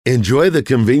Enjoy the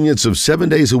convenience of 7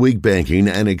 days a week banking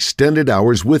and extended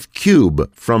hours with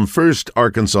Cube from First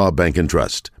Arkansas Bank and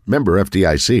Trust. Member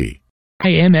FDIC.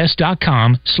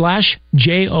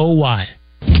 AMS.com/JOY.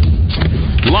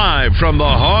 Live from the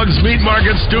Hogs Meat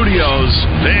Market Studios,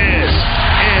 this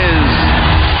is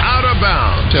Out of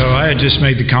Bounds. So I had just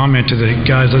made the comment to the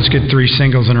guys, let's get 3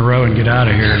 singles in a row and get out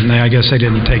of here. And I guess they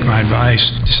didn't take my advice,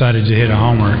 decided to hit a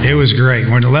homer. It was great.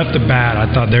 When I left the bat,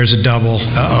 I thought there's a double.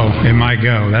 Uh-oh, it might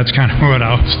go. That's kind of what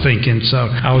I was thinking.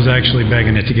 So I was actually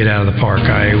begging it to get out of the park.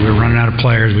 We were running out of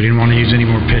players. We didn't want to use any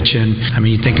more pitching. I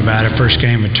mean, you think about it, first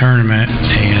game of a tournament,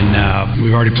 and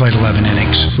we've already played 11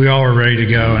 innings. We all were ready to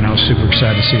go, and I was super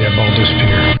excited to see that ball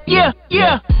disappear.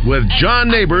 Yeah. With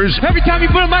John Neighbors. Every time you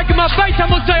put a mic in my face,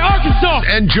 I'm going to say Arkansas.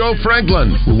 And Joe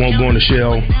Franklin. We won't go in the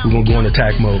shell. We're going to go in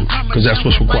attack mode because that's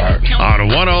what's required. On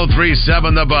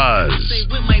 103.7 The Buzz.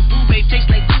 With my boo babe, tastes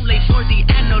like Kool-Aid for the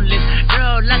analyst.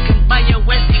 Girl, I can buy a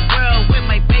Westie world with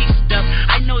my base stuff.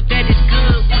 I know that it's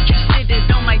good. Won't you sit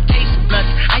it on my taste buds?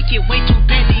 I get way too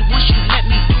busy once you let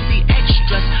me do the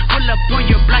extras. Pull up on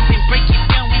your block and break it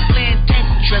down. We playing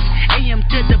Tetris. AM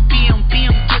to the PM,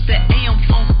 PM to the AM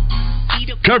phone.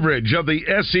 Coverage of the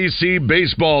SEC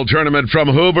Baseball Tournament from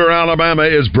Hoover, Alabama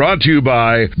is brought to you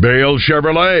by Bale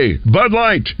Chevrolet, Bud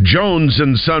Light, Jones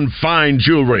 & Son Fine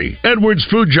Jewelry, Edwards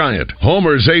Food Giant,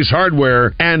 Homer's Ace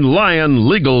Hardware, and Lion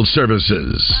Legal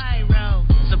Services.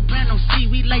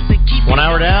 1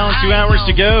 hour down, 2 hours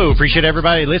to go. Appreciate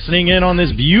everybody listening in on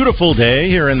this beautiful day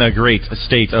here in the great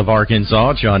state of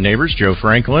Arkansas. John Neighbors, Joe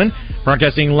Franklin,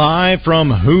 broadcasting live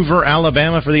from Hoover,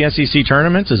 Alabama for the SEC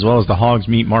tournaments, as well as the Hogs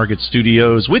Meat Market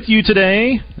Studios with you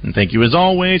today. And thank you, as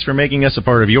always, for making us a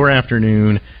part of your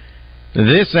afternoon.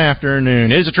 This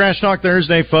afternoon is a Trash Talk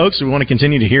Thursday, folks. We want to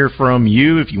continue to hear from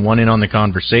you. If you want in on the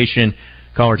conversation,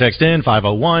 call or text in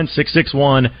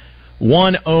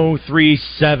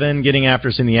 501-661-1037, getting after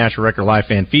us in the Asher Record Live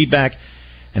fan feedback,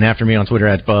 and after me on Twitter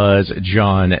at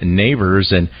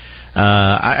BuzzJohnNeighbors. And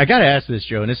I got to ask this,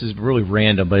 Joe, and this is really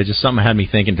random, but it's just something that had me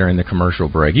thinking during the commercial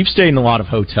break. You've stayed in a lot of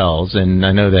hotels, and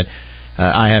I know that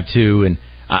I have too. And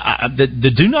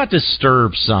the Do Not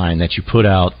Disturb sign that you put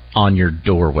out on your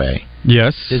doorway.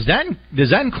 Yes. Does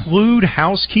that include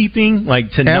housekeeping,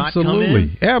 like to not come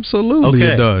in? Absolutely,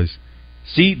 okay. It does.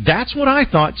 See, that's what I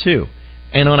thought too.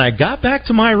 And when I got back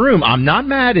to my room, I'm not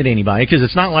mad at anybody because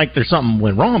it's not like there's something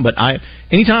went wrong. But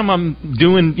anytime I'm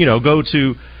doing, go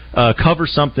to cover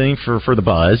something for the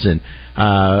Buzz, and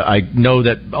I know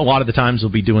that a lot of the times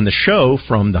we'll be doing the show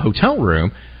from the hotel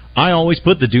room, I always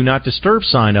put the Do Not Disturb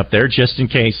sign up there just in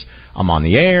case I'm on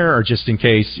the air or just in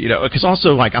case, because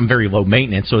also like I'm very low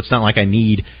maintenance, so it's not like I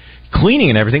need cleaning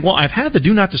and everything. Well, I've had the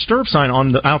Do Not Disturb sign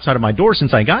on the outside of my door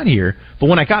since I got here, but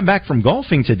when I got back from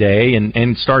golfing today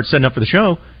and started setting up for the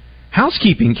show,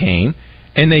 housekeeping came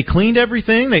and they cleaned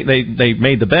everything. They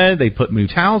made the bed, they put new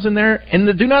towels in there, and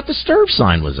the Do Not Disturb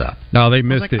sign was up. No, they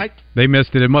missed it. They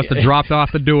missed it. It must have dropped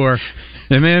off the door.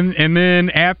 And then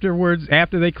afterwards,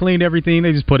 after they cleaned everything,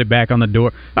 they just put it back on the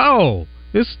door. Oh,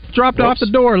 this dropped off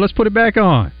the door. Let's put it back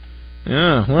on.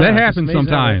 Yeah, well, that happens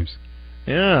sometimes.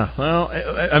 Yeah, well,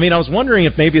 I mean, I was wondering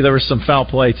if maybe there was some foul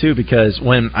play, too, because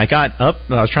when I got up,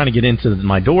 I was trying to get into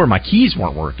my door, my keys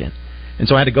weren't working. And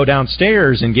so I had to go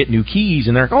downstairs and get new keys,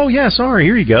 and they're like, oh, yeah, sorry,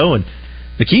 here you go. And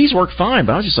the keys worked fine,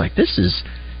 but I was just like,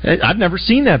 I've never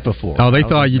seen that before. Oh, they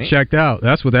thought you checked out.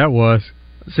 That's what that was.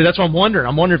 See, that's what I'm wondering.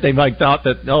 I'm wondering if they thought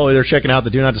that, they're checking out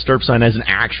the Do Not Disturb sign isn't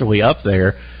actually up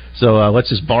there. So let's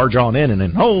just barge on in, and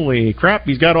then, holy crap,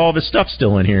 he's got all of his stuff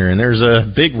still in here, and there's a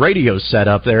big radio set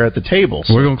up there at the table.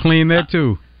 So, we're going to clean that,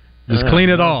 too. Just clean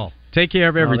it all. Take care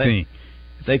of everything.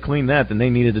 If they cleaned that, then they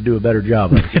needed to do a better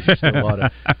job. There's still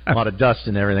a lot of dust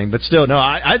and everything. But still, no,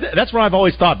 that's what I've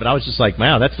always thought, but I was just like,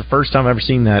 wow, that's the first time I've ever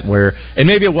seen that where, and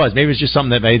maybe it was just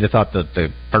something that maybe they thought that the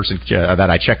person that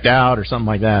I checked out or something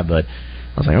like that, but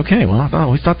I was like, okay, well, I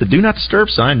always thought the Do Not Disturb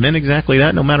sign meant exactly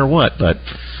that no matter what, but...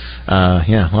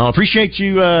 yeah, well, I appreciate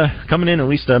you coming in, at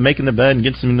least making the bed and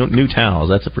getting some new towels.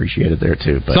 That's appreciated there,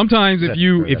 too. But sometimes if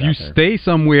you stay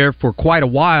somewhere for quite a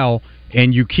while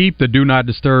and you keep the Do Not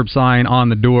Disturb sign on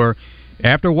the door,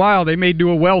 after a while they may do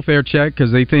a welfare check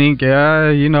because they think,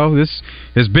 this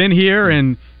has been here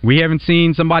and we haven't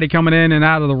seen somebody coming in and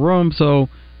out of the room, so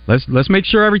let's make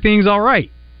sure everything's all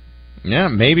right. Yeah,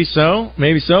 maybe so.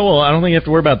 Well, I don't think you have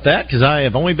to worry about that because I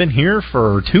have only been here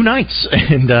for 2 nights,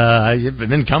 and I've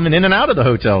been coming in and out of the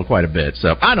hotel quite a bit.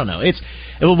 So I don't know.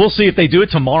 We'll see if they do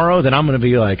it tomorrow. Then I'm going to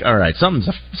be like, all right,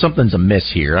 something's amiss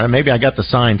here. Maybe I got the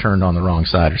sign turned on the wrong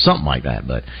side or something like that.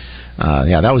 But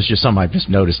that was just something I just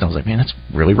noticed. And I was like, man, that's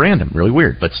really random, really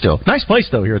weird, but still nice place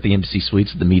though here at the Embassy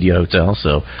Suites at the Media Hotel.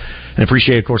 So, and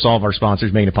appreciate, of course, all of our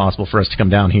sponsors making it possible for us to come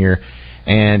down here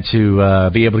and to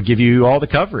be able to give you all the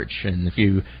coverage. And if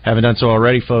you haven't done so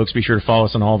already, folks, be sure to follow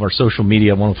us on all of our social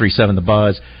media, 1037 The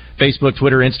Buzz, Facebook,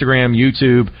 Twitter, Instagram,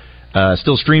 YouTube.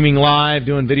 Still streaming live,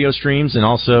 doing video streams, and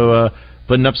also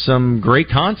putting up some great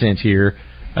content here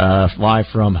live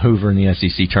from Hoover in the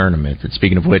SEC tournament. And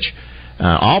speaking of which,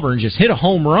 Auburn just hit a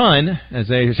home run as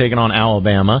they were taking on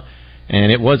Alabama,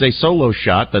 and it was a solo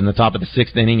shot. But in the top of the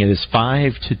sixth inning, it is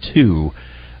 5-2.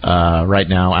 Right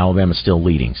now, Alabama's still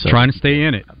leading. So trying to stay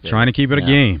in it, trying to keep it a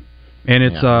game. And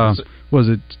it's, was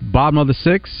it bottom of the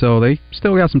sixth, so they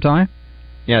still got some time?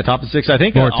 Yeah, top of the sixth, I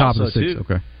think. Or top of the sixth,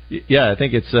 okay. Yeah, I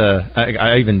think it's,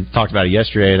 I even talked about it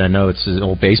yesterday, and I know it's an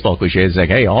old baseball cliche. It's like,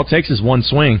 hey, all it takes is one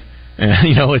swing. And,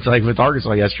 it's like with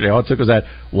Arkansas yesterday. All it took was that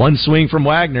one swing from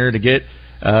Wagner to get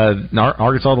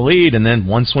Arkansas the lead, and then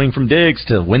one swing from Diggs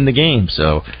to win the game.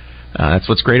 So that's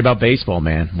what's great about baseball,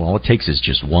 man. Well, all it takes is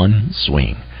just one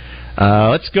swing.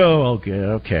 Let's go.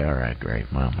 Okay, all right, great.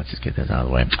 Well, let's just get this out of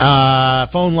the way.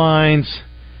 Phone lines.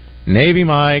 Navy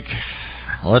Mike.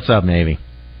 What's up, Navy?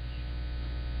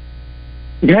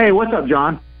 Hey, what's up,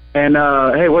 John? And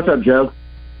hey, what's up, Joe?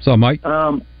 What's up, Mike?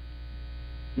 John,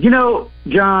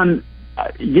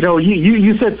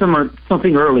 you said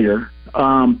something earlier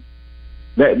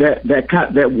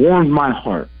that warmed my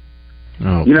heart.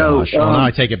 Oh, gosh. Well, I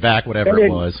take it back, whatever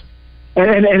it was.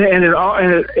 And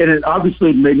it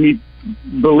obviously made me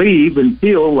believe and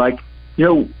feel like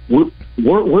we're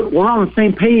on the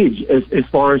same page as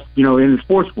far as in the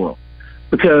sports world,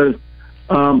 because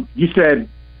you said,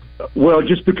 well,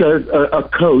 just because a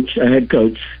head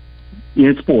coach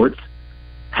in sports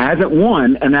hasn't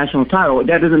won a national title,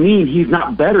 that doesn't mean he's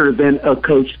not better than a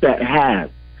coach that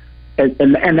has,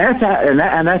 and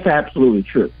that's absolutely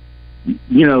true.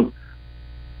 Houston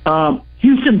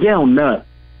Dale Nutt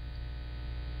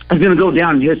is going to go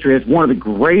down in history as one of the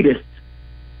greatest.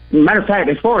 Matter of fact,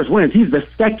 as far as wins, he's the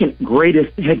second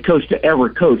greatest head coach to ever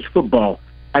coach football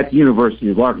at the University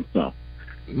of Arkansas.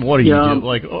 What are you doing?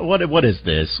 Like, what is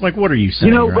this? Like, what are you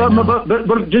saying?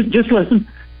 But just listen.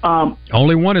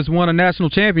 Only one has won a national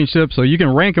championship, so you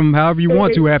can rank them however you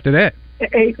want to after that.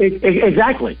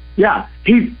 Exactly. Yeah,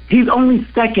 he's only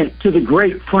second to the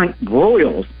great Frank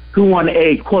Broyles, who won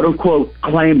a quote unquote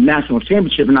claimed national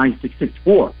championship in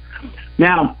 1964.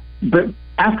 Now, but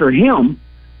after him,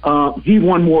 he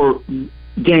won more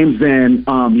games than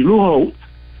Lou Holtz,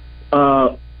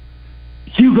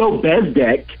 Hugo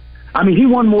Bezdek. I mean, he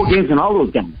won more games than all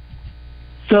those guys.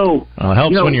 So it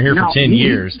helps when you're here for 10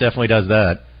 years. Definitely does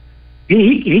that.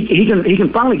 He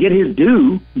can finally get his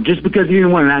due just because he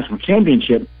didn't win a national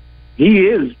championship. He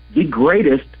is the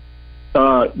greatest,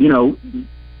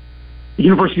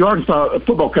 University of Arkansas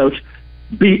football coach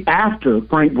beat after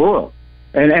Frank Broyles.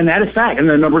 And that is fact, and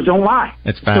the numbers don't lie.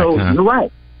 It's fact. So you're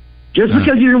right. Just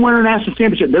because you didn't win a national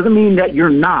championship doesn't mean that you're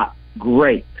not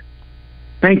great.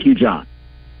 Thank you, John.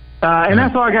 And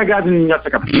that's all I got, guys. And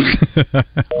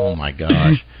oh my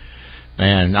gosh,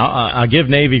 man! I'll give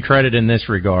Navy credit in this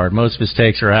regard. Most of his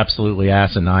takes are absolutely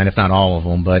asinine, if not all of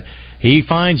them. But he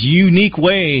finds unique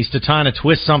ways to kind of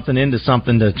twist something into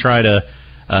something to try to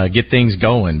get things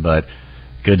going. But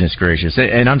goodness gracious.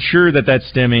 And I'm sure that's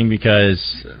stemming because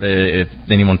if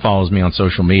anyone follows me on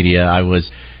social media, I was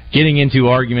getting into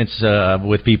arguments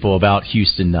with people about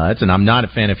Houston Nutt, and I'm not a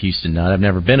fan of Houston Nutt. I've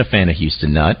never been a fan of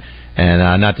Houston Nutt.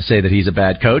 And not to say that he's a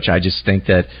bad coach. I just think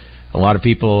that a lot of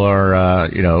people are,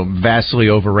 vastly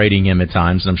overrating him at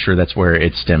times. And I'm sure that's where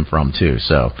it stemmed from, too.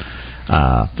 So,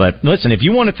 but listen, if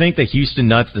you want to think that Houston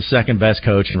Nutt's the second best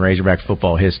coach in Razorback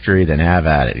football history, then have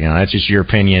at it. That's just your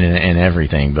opinion and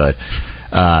everything. But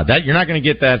that you're not going to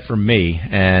get that from me.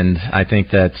 And I think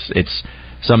it's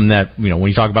something that, when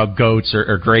you talk about GOATs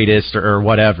or greatest or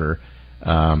whatever,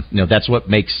 that's what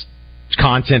makes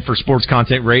content for sports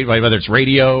content, whether it's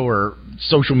radio or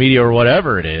social media or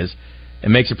whatever it is. It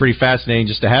makes it pretty fascinating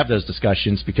just to have those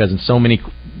discussions, because in so many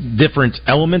different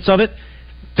elements of it,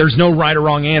 there's no right or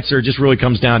wrong answer. It just really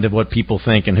comes down to what people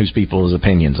think and whose people's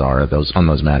opinions are on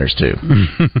those matters too.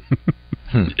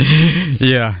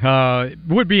 Yeah, it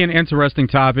would be an interesting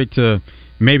topic to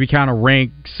maybe kind of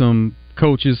rank some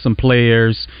coaches, some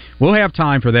players. We'll have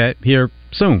time for that here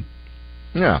soon.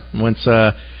 Yeah, once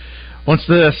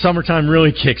the summertime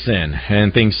really kicks in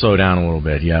and things slow down a little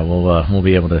bit, we'll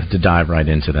be able to dive right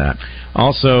into that.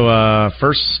 Also,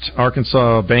 first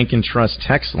Arkansas Bank and Trust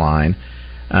text line.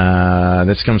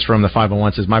 This comes from the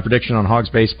 501. Says, my prediction on Hogs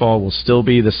baseball will still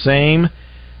be the same.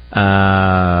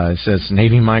 It says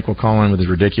Navy Mike will call in with his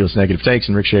ridiculous negative takes,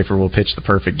 and Rick Schaefer will pitch the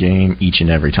perfect game each and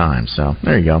every time. So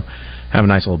there you go. Have a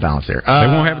nice little balance there. They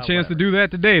won't have a chance to do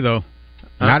that today, though.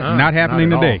 Not happening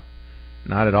today.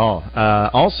 Not at all.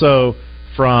 Also,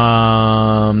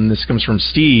 this comes from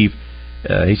Steve.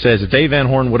 He says, if Dave Van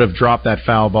Horn would have dropped that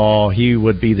foul ball, he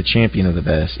would be the champion of the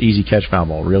best. Easy catch foul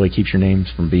ball. Really keeps your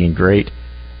names from being great.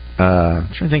 I'm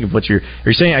trying to think of what you're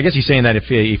saying. I guess he's saying that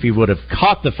if he would have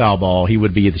caught the foul ball, he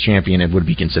would be the champion and would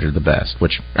be considered the best,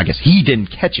 which I guess he didn't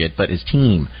catch it, but his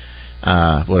team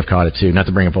would have caught it too. Not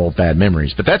to bring up old bad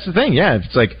memories. But that's the thing, yeah.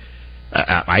 It's like,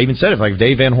 I even said, if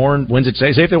Dave Van Horn wins it,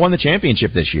 say if they won the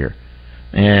championship this year,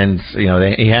 and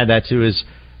he had that to his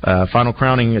final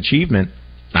crowning achievement,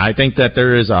 I think that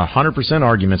there is 100%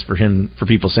 arguments for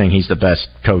people saying he's the best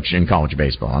coach in college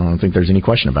baseball. I don't think there's any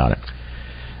question about it.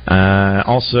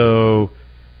 Also,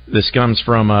 this comes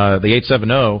from the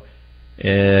 870.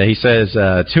 He says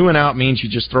 2 and out means you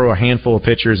just throw a handful of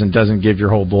pitchers and doesn't give your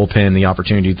whole bullpen the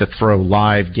opportunity to throw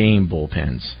live game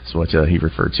bullpens. That's what he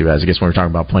referred to as, I guess, when we're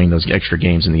talking about playing those extra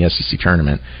games in the SEC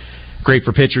tournament. Great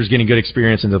for pitchers getting good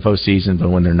experience in the postseason, but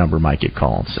when their number might get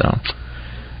called. So,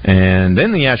 and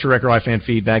then the Asher Record Live fan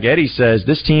feedback. Eddie says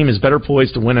this team is better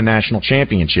poised to win a national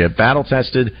championship. Battle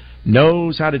tested,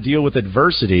 knows how to deal with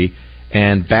adversity,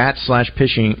 and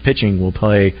pitching will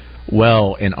play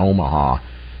well in Omaha.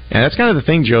 And that's kind of the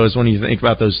thing, Joe, is when you think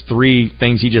about those 3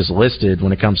 things he just listed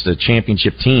when it comes to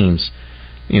championship teams,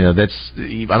 I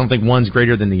don't think one's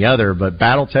greater than the other, but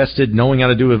battle-tested, knowing how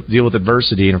to deal with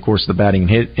adversity, and, of course, the batting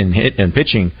and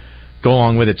pitching go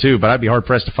along with it, too. But I'd be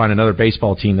hard-pressed to find another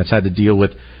baseball team that's had to deal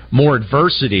with more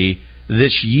adversity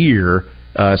this year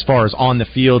as far as on the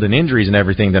field and injuries and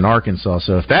everything than Arkansas.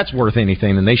 So if that's worth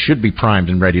anything, then they should be primed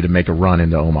and ready to make a run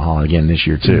into Omaha again this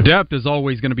year, too. Depth is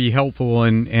always going to be helpful,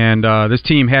 and this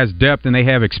team has depth, and they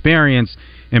have experience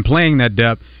in playing that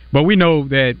depth. But we know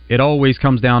that it always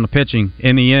comes down to pitching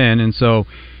in the end. And so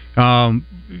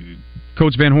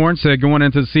Coach Van Horn said going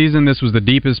into the season this was the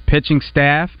deepest pitching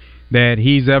staff that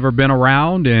he's ever been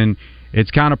around, and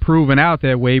it's kind of proven out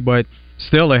that way, but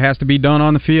still it has to be done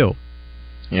on the field.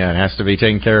 Yeah, it has to be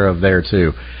taken care of there,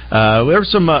 too. There were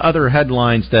some other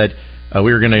headlines that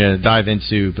we were going to dive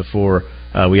into before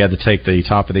we had to take the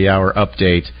top of the hour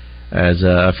update, as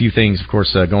a few things, of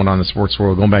course, going on in the sports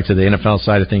world, going back to the NFL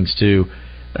side of things, too.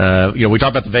 We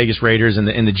talked about the Vegas Raiders and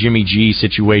the Jimmy G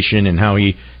situation and how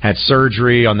he had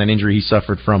surgery on that injury he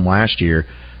suffered from last year.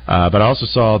 But I also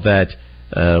saw that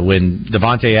when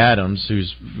Davante Adams,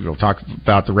 who's talked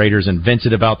about the Raiders and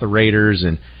vented about the Raiders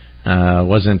and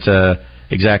wasn't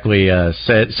exactly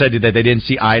said that they didn't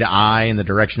see eye to eye in the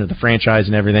direction of the franchise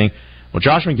and everything. Well,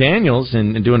 Josh McDaniels,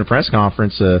 in doing a press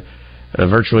conference,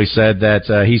 virtually said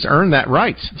that he's earned that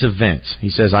right to vent. He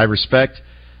says, I respect.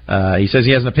 He says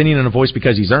he has an opinion and a voice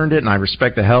because he's earned it, and I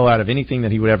respect the hell out of anything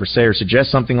that he would ever say or suggest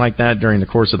something like that during the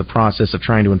course of the process of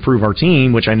trying to improve our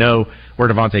team, which I know where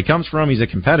Davante comes from. He's a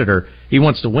competitor. He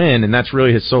wants to win, and that's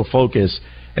really his sole focus,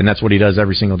 and that's what he does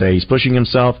every single day. He's pushing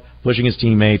himself, pushing his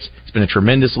teammates. He's been a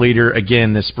tremendous leader,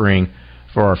 again, this spring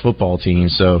for our football team.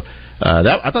 So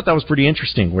I thought that was pretty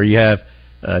interesting, where you have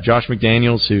Josh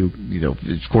McDaniels, who,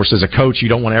 of course, as a coach, you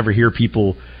don't want to ever hear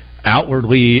people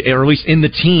outwardly, or at least in the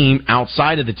team,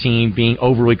 outside of the team, being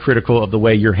overly critical of the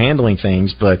way you're handling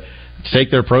things, but to take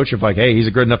their approach of like, hey, he's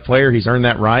a good enough player, he's earned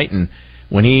that right, and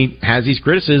when he has these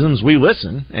criticisms, we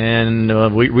listen,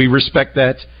 and we respect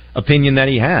that opinion that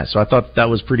he has. So I thought that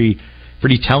was pretty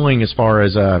telling as far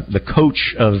as the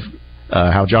coach of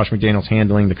how Josh McDaniels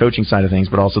handling the coaching side of things,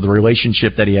 but also the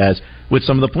relationship that he has with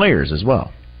some of the players as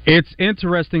well. It's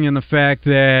interesting in the fact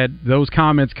that those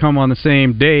comments come on the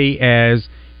same day as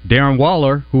Darren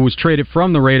Waller, who was traded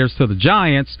from the Raiders to the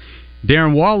Giants.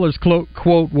 Darren Waller's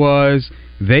quote was,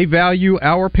 they value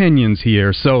our opinions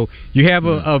here. So you have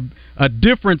a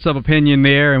difference of opinion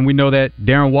there, and we know that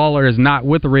Darren Waller is not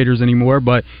with the Raiders anymore,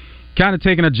 but kind of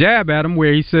taking a jab at him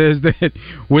where he says that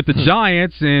with the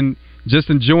Giants and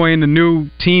just enjoying the new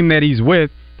team that he's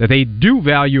with, that they do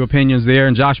value opinions there,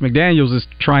 and Josh McDaniels is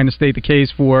trying to state the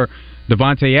case for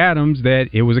Davante Adams that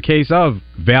it was a case of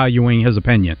valuing his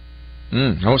opinion.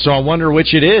 So I wonder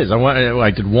which it is.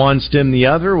 Did one stem the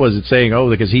other? Was it saying,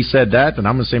 because he said that, then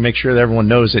I'm going to say make sure that everyone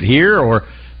knows it here? Or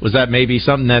was that maybe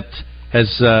something that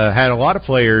has had a lot of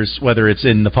players, whether it's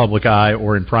in the public eye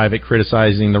or in private,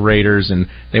 criticizing the Raiders, and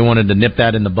they wanted to nip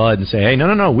that in the bud and say, hey,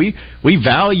 no, we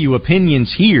value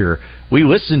opinions here. We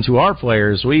listen to our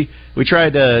players. We try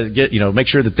to get make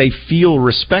sure that they feel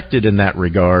respected in that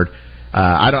regard.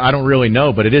 I don't really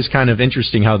know, but it is kind of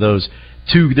interesting how those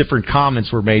two different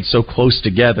comments were made so close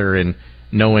together, and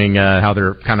knowing how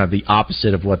they're kind of the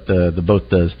opposite of what both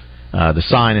the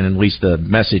sign and at least the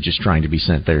message is trying to be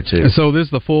sent there too. So this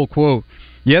is the full quote.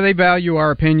 Yeah, they value our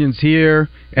opinions here.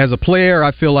 As a player,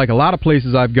 I feel like a lot of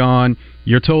places I've gone,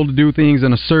 you're told to do things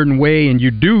in a certain way, and you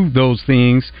do those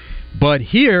things. But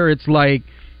here, it's like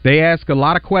they ask a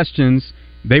lot of questions.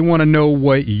 They want to know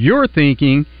what you're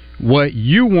thinking, what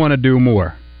you want to do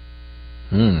more.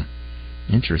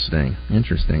 Interesting.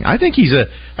 I think he's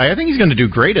going to do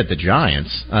great at the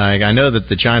Giants. I know that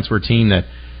the Giants were a team that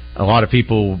a lot of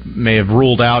people may have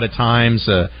ruled out at times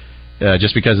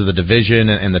just because of the division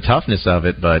and the toughness of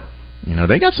it, but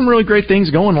they got some really great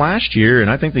things going last year, and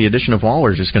I think the addition of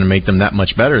Waller is just going to make them that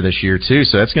much better this year too.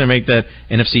 So that's going to make that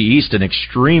NFC East an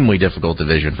extremely difficult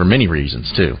division for many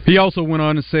reasons too. He also went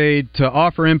on to say to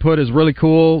offer input is a really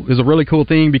cool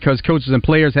thing because coaches and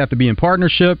players have to be in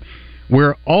partnership.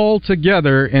 We're all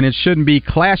together, and it shouldn't be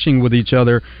clashing with each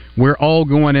other. We're all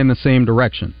going in the same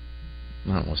direction.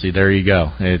 Well, see, there you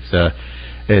go.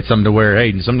 It's something to where,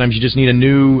 hey, sometimes you just need a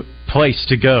new place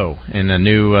to go and a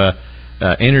new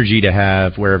energy to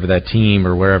have wherever that team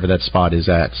or wherever that spot is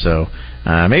at. So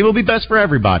maybe it'll be best for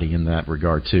everybody in that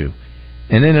regard, too.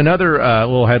 And then another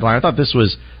little headline. I thought this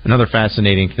was another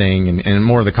fascinating thing and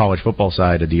more of the college football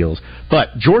side of deals.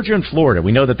 But Georgia and Florida,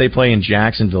 we know that they play in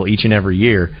Jacksonville each and every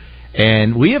year.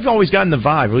 And we have always gotten the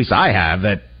vibe, at least I have,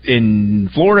 that in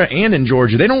Florida and in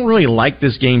Georgia, they don't really like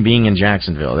this game being in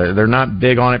Jacksonville. They're not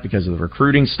big on it because of the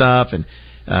recruiting stuff. And,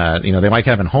 they like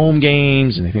having home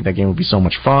games, and they think that game would be so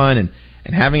much fun.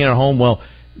 And having it at home, well,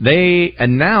 they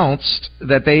announced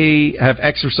that they have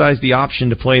exercised the option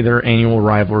to play their annual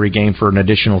rivalry game for an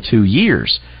additional 2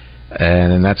 years.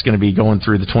 And that's going to be going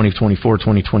through the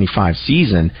 2024-2025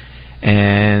 season.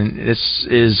 And this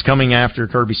is coming after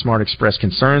Kirby Smart expressed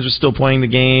concerns with still playing the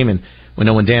game. And we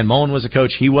know when Dan Mullen was a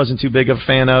coach, he wasn't too big of a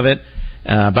fan of it.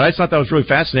 But I just thought that was really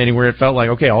fascinating where it felt like,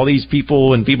 okay, all these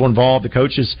people involved, the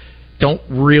coaches don't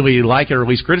really like it or at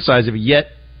least criticize it, but yet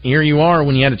here you are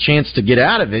when you had a chance to get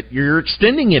out of it, you're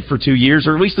extending it for 2 years,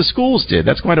 or at least the schools did.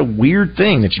 That's quite a weird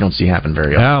thing that you don't see happen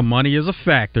very often. Well, money is a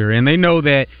factor, and they know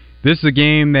that this is a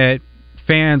game that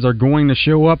fans are going to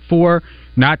show up for.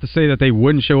 Not to say that they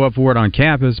wouldn't show up for it on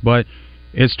campus, but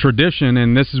it's tradition,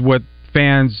 and this is what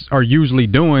fans are usually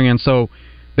doing, and so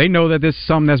they know that this is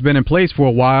something that's been in place for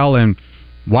a while, and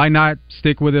why not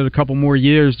stick with it a couple more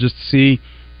years just to see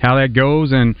how that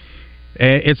goes. And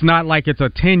it's not like it's a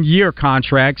 10-year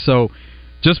contract, so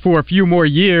just for a few more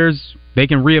years, they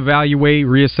can reevaluate,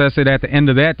 reassess it at the end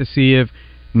of that to see if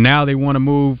now they want to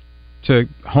move to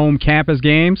home campus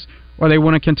games or they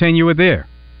want to continue it there.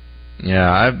 Yeah,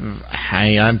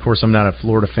 I'm of course I'm not a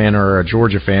Florida fan or a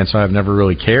Georgia fan, so I've never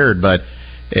really cared, but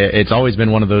it's always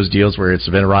been one of those deals where it's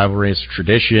been a rivalry, it's a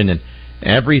tradition, and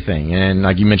everything, and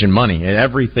like you mentioned, money,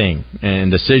 everything,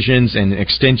 and decisions and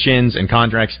extensions and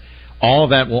contracts, all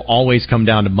of that will always come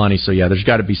down to money. So yeah, there's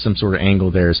got to be some sort of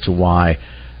angle there as to why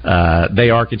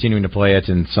they are continuing to play it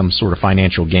and some sort of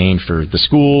financial gain for the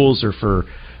schools or for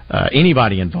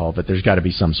anybody involved, but there's got to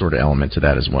be some sort of element to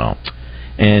that as well.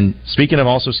 And speaking of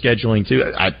also scheduling too,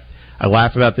 I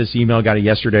laugh about this email, got it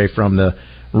yesterday from the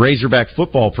Razorback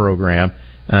football program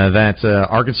that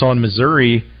Arkansas and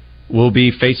Missouri will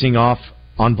be facing off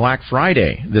on Black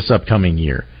Friday this upcoming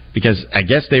year, because I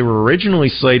guess they were originally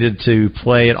slated to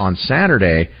play it on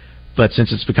Saturday, but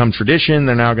since it's become tradition,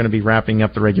 they're now going to be wrapping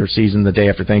up the regular season the day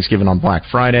after Thanksgiving on Black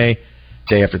Friday,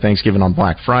 and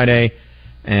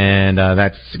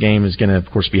that game is going to, of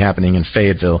course, be happening in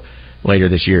Fayetteville later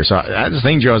this year. So that's the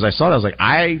thing, Joe, as I saw it, I was like,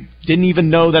 I didn't even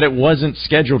know that it wasn't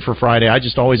scheduled for Friday. I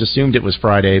just always assumed it was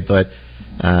Friday, but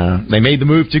they made the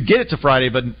move to get it to Friday,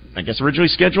 but I guess originally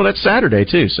scheduled at Saturday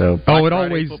too. So it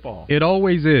always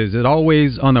is. It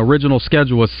always on the original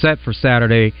schedule was set for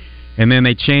Saturday, and then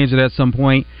they changed it at some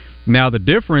point. Now the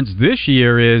difference this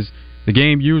year is the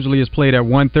game usually is played at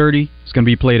 1:30. It's going to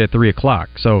be played at 3:00.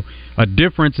 So a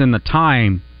difference in the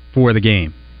time for the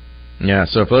game. Yeah,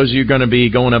 so if those of you are going to be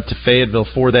going up to Fayetteville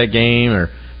for that game, or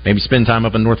maybe spend time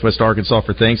up in Northwest Arkansas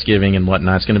for Thanksgiving and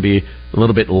whatnot, it's going to be a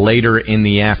little bit later in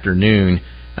the afternoon,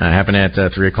 happening at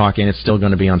 3:00, and it's still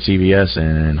going to be on CBS.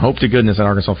 And hope to goodness that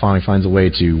Arkansas finally finds a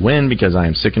way to win, because I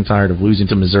am sick and tired of losing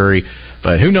to Missouri.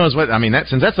 But who knows what? I mean,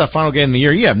 since that's the final game of the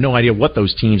year, you have no idea what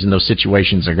those teams and those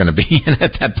situations are going to be in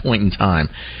at that point in time.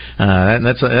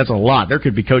 That's a lot. There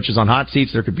could be coaches on hot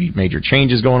seats. There could be major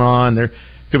changes going on. There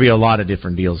could be a lot of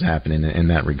different deals happening in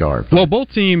that regard. Well,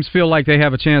 both teams feel like they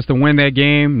have a chance to win that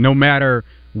game no matter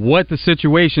what the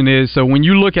situation is. So when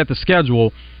you look at the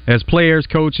schedule as players,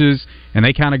 coaches, and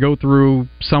they kind of go through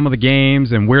some of the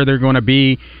games and where they're going to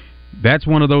be, that's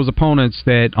one of those opponents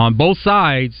that on both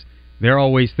sides they're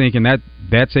always thinking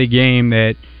that's a game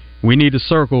that we need to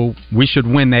circle. We should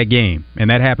win that game, and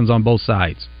that happens on both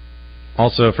sides.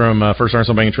 Also from First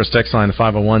Arkansas Bank and Trust text line, the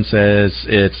 501 says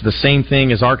it's the same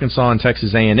thing as Arkansas and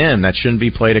Texas A&M. That shouldn't be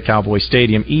played at Cowboy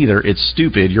Stadium either. It's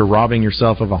stupid. You're robbing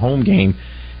yourself of a home game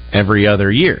every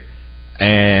other year.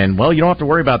 And, well, you don't have to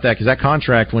worry about that because that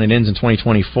contract, when it ends in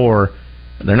 2024,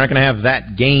 they're not going to have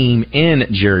that game in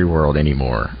Jerry World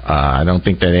anymore. I don't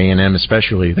think that A&M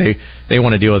especially, they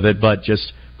want to deal with it. But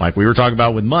just like we were talking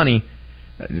about with money,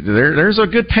 there's a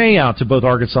good payout to both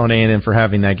Arkansas and A&M for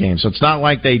having that game. So it's not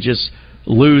like they just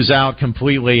lose out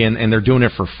completely and they're doing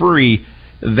it for free.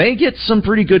 They get some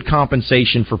pretty good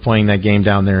compensation for playing that game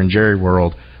down there in Jerry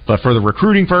World. But for the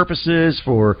recruiting purposes,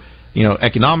 for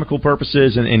economical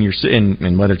purposes,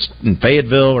 and whether it's in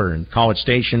Fayetteville or in College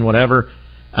Station, whatever,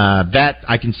 that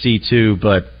I can see too.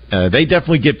 But they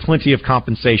definitely get plenty of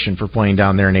compensation for playing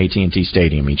down there in AT&T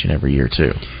Stadium each and every year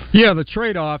too. Yeah, the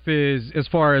trade-off is, as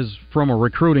far as from a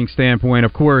recruiting standpoint,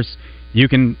 of course, you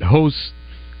can host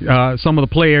some of the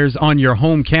players on your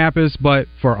home campus, but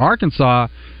for Arkansas,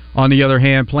 on the other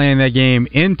hand, playing that game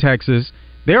in Texas,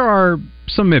 there are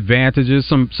some advantages,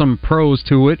 some pros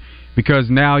to it, because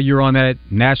now you're on that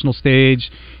national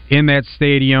stage in that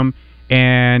stadium,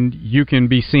 and you can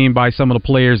be seen by some of the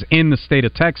players in the state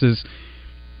of Texas.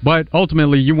 But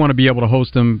ultimately, you want to be able to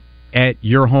host them at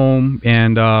your home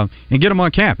and get them on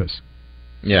campus.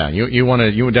 Yeah, you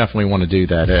would definitely want to do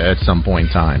that at some point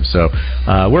in time. So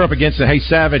we're up against it. Hey,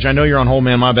 Savage, I know you're on hold,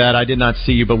 man. My bad, I did not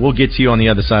see you, but we'll get to you on the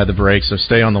other side of the break. So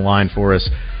stay on the line for us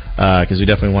because we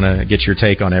definitely want to get your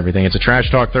take on everything. It's a Trash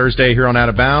Talk Thursday here on Out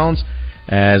of Bounds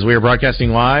as we are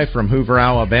broadcasting live from Hoover,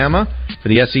 Alabama for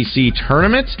the SEC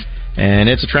tournament. And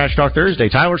it's a Trash Talk Thursday.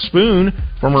 Tyler Spoon,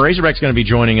 former Razorback, is going to be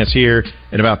joining us here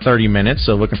in about 30 minutes,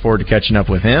 so looking forward to catching up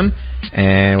with him.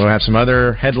 And we'll have some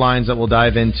other headlines that we'll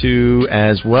dive into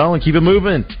as well and keep it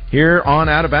moving here on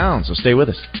Out of Bounds, so stay with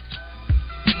us.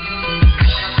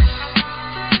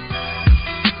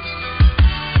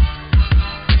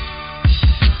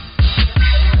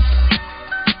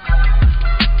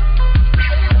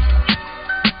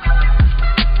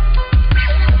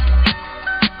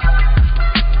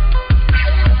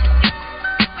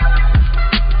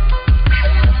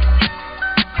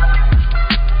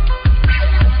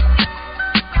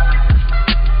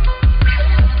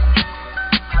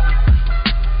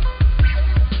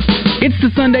 It's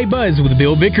the Sunday Buzz with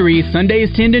Bill Vickery,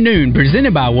 Sundays 10 to noon,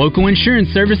 presented by Local Insurance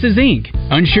Services, Inc.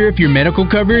 Unsure if your medical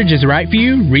coverage is right for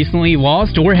you, recently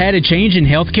lost, or had a change in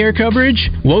healthcare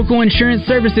coverage? Local Insurance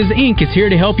Services, Inc. is here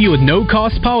to help you with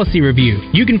no-cost policy review.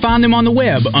 You can find them on the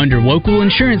web under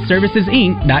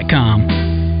localinsuranceservicesinc.com.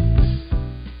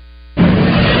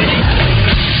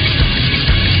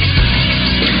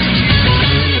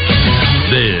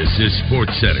 This is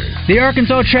Sports Center. The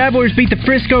Arkansas Travelers beat the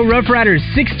Frisco Rough Riders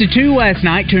 6-2 last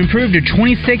night to improve to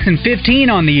 26-15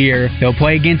 on the year. They'll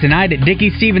play again tonight at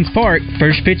Dickey-Stevens Park.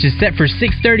 First pitch is set for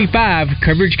 6:35.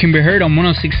 Coverage can be heard on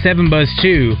 106.7 Buzz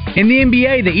 2. In the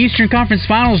NBA, the Eastern Conference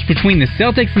Finals between the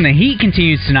Celtics and the Heat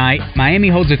continues tonight. Miami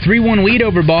holds a 3-1 lead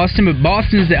over Boston, but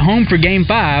Boston is at home for Game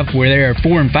 5, where they are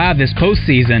 4-5 this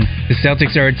postseason. The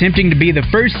Celtics are attempting to be the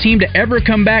first team to ever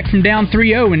come back from down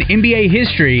 3-0 in NBA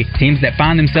history. Teams that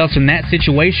find themselves in that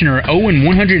situation are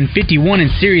 0-151 in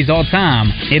series all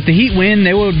time. If the Heat win,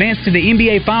 they will advance to the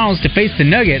NBA Finals to face the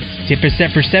Nuggets. Tip is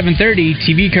set for 7:30.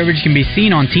 TV coverage can be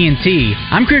seen on TNT.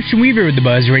 I'm Christian Weaver with the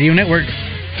Buzz Radio Network.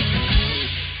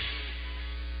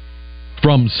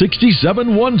 From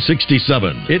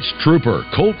 67-167, it's Trooper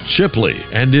Colt Shipley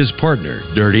and his partner,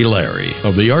 Dirty Larry,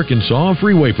 of the Arkansas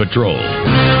Freeway Patrol.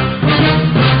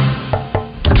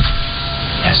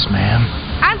 Yes, ma'am.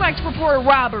 I'd like to report a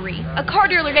robbery. A car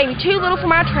dealer gave me too little for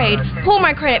my trade, pulled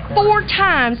my credit 4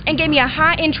 times, and gave me a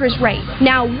high interest rate.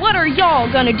 Now, what are y'all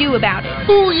gonna do about it?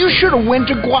 Ooh, you should have went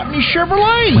to Gwatney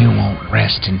Chevrolet. We won't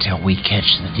rest until we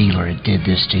catch the dealer that did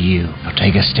this to you. Now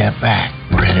take a step back.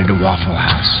 We're headed to Waffle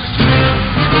House.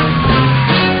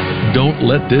 Don't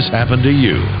let this happen to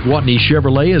you. Gwatney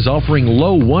Chevrolet is offering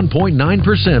low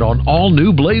 1.9% on all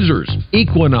new Blazers,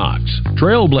 Equinox,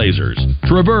 Trailblazers,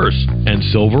 Traverse, and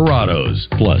Silverados.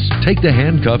 Plus, take the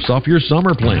handcuffs off your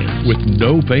summer plans with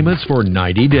no payments for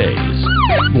 90 days.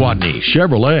 Gwatney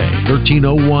Chevrolet,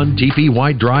 1301 TP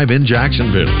White Drive in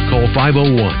Jacksonville. Call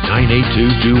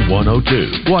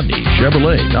 501-982-2102.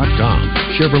 GwatneyChevrolet.com.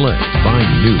 Chevrolet, find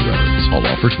new roads. All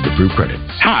offers with approved credit.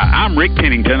 Hi, I'm Rick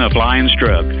Pennington of Lions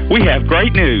Drug. We We have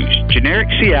great news. Generic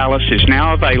Cialis is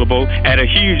now available at a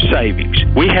huge savings.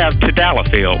 We have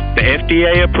Tadalafil, the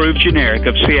FDA-approved generic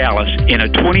of Cialis, in a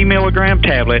 20-milligram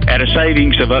tablet at a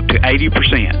savings of up to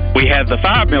 80%. We have the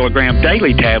 5-milligram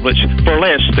daily tablets for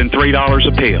less than $3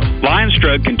 a pill. Lions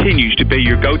Drug continues to be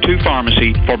your go-to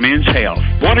pharmacy for men's health.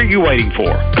 What are you waiting for?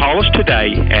 Call us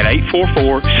today at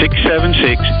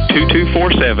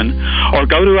 844-676-2247 or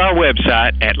go to our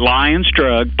website at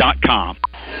lionsdrug.com.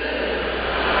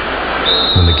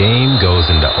 When the game goes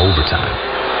into overtime.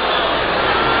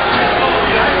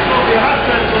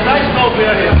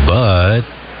 But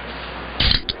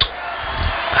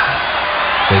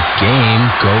the game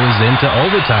goes into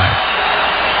overtime.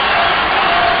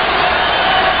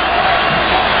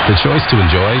 The choice to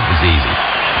enjoy is easy.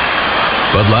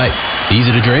 Bud Light.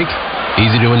 Easy to drink,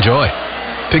 easy to enjoy.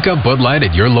 Pick up Bud Light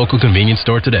at your local convenience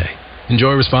store today.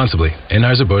 Enjoy responsibly.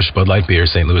 Anheuser-Busch Bud Light Beer,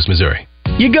 St. Louis, Missouri.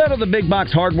 You go to the big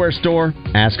box hardware store,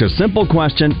 ask a simple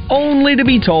question, only to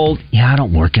be told, yeah, I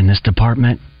don't work in this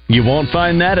department. You won't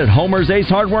find that at Homer's Ace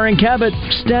Hardware in Cabot,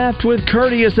 staffed with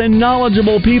courteous and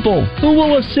knowledgeable people who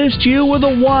will assist you with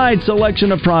a wide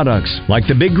selection of products, like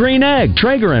the Big Green Egg,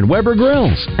 Traeger, and Weber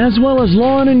grills, as well as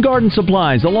lawn and garden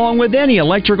supplies, along with any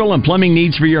electrical and plumbing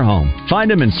needs for your home.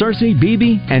 Find them in Searcy,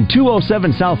 Beebe, and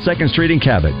 207 South 2nd Street in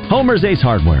Cabot. Homer's Ace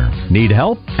Hardware. Need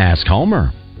help? Ask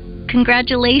Homer.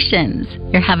 Congratulations,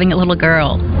 you're having a little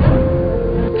girl.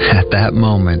 At that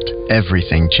moment,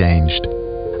 everything changed.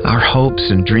 Our hopes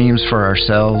and dreams for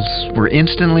ourselves were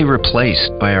instantly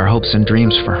replaced by our hopes and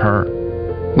dreams for her.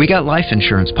 We got life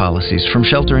insurance policies from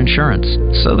Shelter Insurance,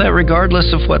 so that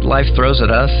regardless of what life throws at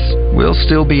us, we'll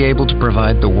still be able to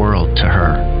provide the world to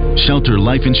her. Shelter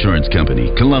Life Insurance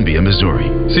Company, Columbia, Missouri.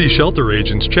 See Shelter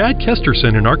agents Chad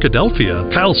Kesterson in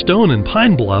Arkadelphia, Kyle Stone in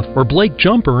Pine Bluff, or Blake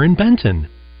Jumper in Benton.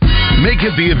 Make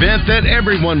it the event that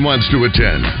everyone wants to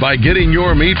attend by getting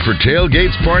your meat for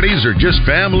tailgates, parties, or just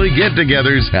family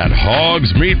get-togethers at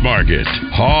Hogs Meat Market.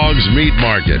 Hogs Meat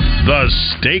Market, the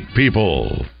steak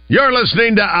people. You're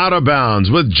listening to Out of Bounds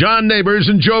with John Neighbors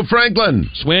and Joe Franklin.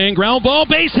 Swing, ground ball,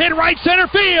 base hit, right center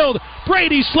field.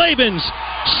 Brady Slavens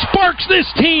sparks this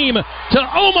team to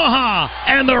Omaha,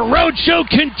 and the road show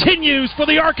continues for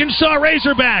the Arkansas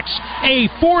Razorbacks. A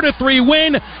 4-3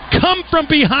 win, come from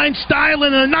behind style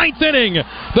in the ninth inning.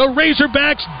 The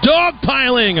Razorbacks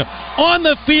dogpiling on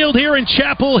the field here in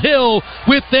Chapel Hill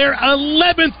with their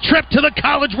 11th trip to the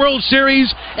College World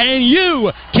Series, and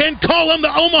you can call them the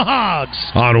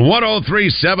Omahogs. On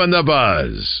 103.7 The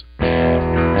Buzz.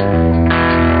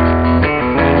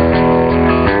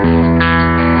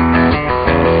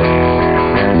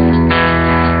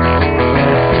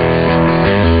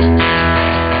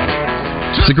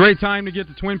 It's a great time to get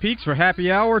to Twin Peaks for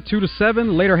happy hour, 2 to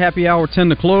 7. Later happy hour, 10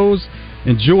 to close.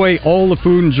 Enjoy all the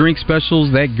food and drink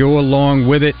specials that go along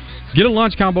with it. Get a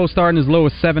lunch combo starting as low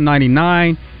as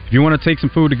 $7.99. If you want to take some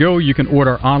food to go, you can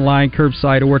order online,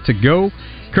 curbside, or to go.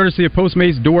 Courtesy of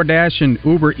Postmates, DoorDash, and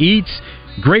Uber Eats.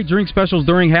 Great drink specials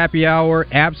during happy hour.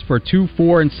 Apps for $2,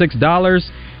 $4, and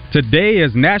 $6. Today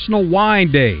is National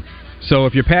Wine Day. So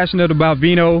if you're passionate about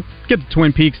vino, get to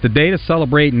Twin Peaks today to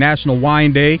celebrate National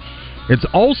Wine Day. It's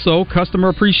also Customer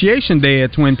Appreciation Day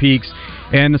at Twin Peaks.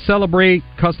 And to celebrate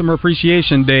Customer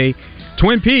Appreciation Day,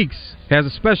 Twin Peaks has a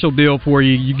special deal for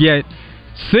you. You get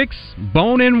 6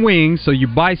 bone-in wings. So you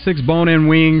buy 6 bone-in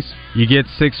wings, you get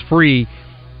 6 free.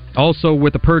 Also,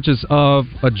 with the purchase of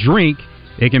a drink,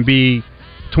 it can be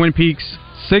Twin Peaks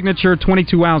signature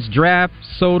 22-ounce draft,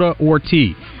 soda, or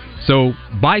tea. So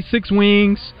buy 6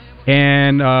 wings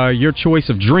and your choice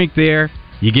of drink there.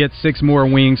 You get 6 more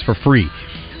wings for free.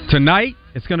 Tonight,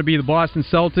 it's going to be the Boston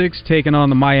Celtics taking on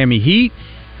the Miami Heat.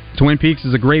 Twin Peaks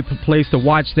is a great place to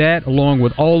watch that, along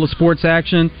with all the sports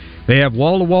action. They have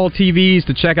wall-to-wall TVs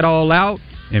to check it all out,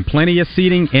 and plenty of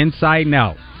seating inside and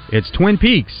out. It's Twin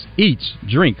Peaks. Each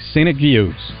drink scenic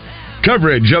views.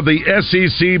 Coverage of the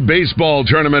SEC Baseball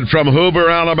Tournament from Hoover,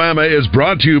 Alabama is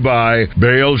brought to you by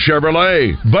Bale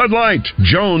Chevrolet, Bud Light,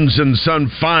 Jones &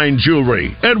 Son Fine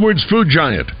Jewelry, Edwards Food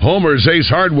Giant, Homer's Ace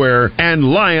Hardware, and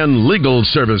Lion Legal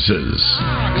Services.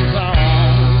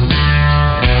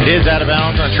 It is Out of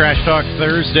Bounds on Trash Talk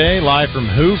Thursday, live from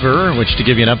Hoover, which, to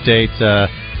give you an update,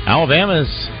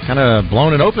 Alabama's kind of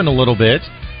blown it open a little bit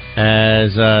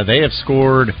as they have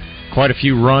scored quite a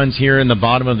few runs here in the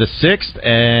bottom of the 6th,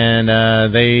 and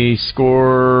they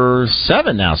score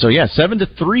 7 now. So,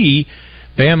 7-3.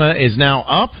 Bama is now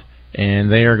up, and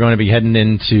they are going to be heading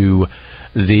into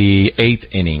the 8th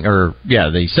inning,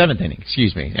 the 7th inning,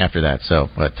 after that. So,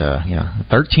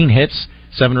 13 hits,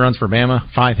 7 runs for Bama,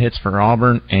 5 hits for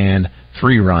Auburn, and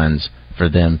 3 runs for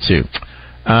them, too.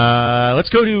 Let's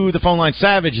go to the phone line.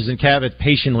 Savage is in Cabot,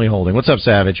 patiently holding. What's up,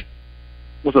 Savage?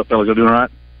 What's up, fellas? You doing all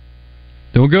right?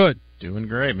 Doing good. Doing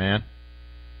great, man.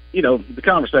 You know, the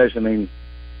conversation, I mean,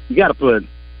 you got to put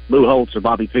Lou Holtz or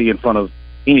Bobby P in front of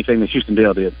anything that Houston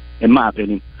Dale did, in my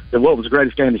opinion. And what was the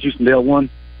greatest game that Houston Dale won?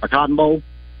 Our Cotton Bowl.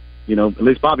 You know, at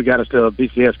least Bobby got us to a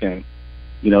BCS game.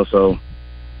 You know, so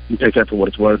you take that for what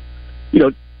it's worth. You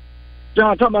know,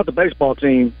 John, talking about the baseball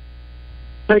team,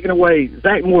 taking away,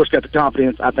 Zach Moore's got the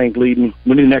confidence, I think, leading.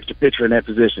 We need an extra pitcher in that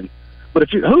position. But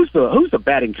if you, who's the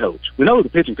batting coach? We know who the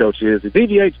pitching coach is. Is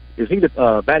DVH, is he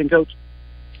the batting coach?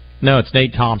 No, it's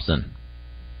Nate Thompson.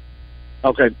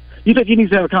 Okay. You think he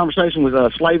needs to have a conversation with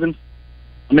Slavens?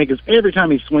 I mean, because every time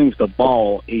he swings the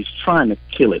ball, he's trying to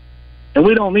kill it. And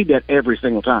we don't need that every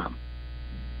single time.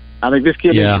 I think this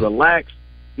kid needs to relax.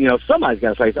 You know, somebody's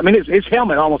got to say something. I mean, his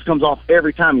helmet almost comes off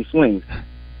every time he swings.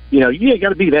 You know, you ain't got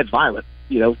to be that violent.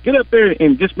 You know, get up there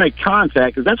and just make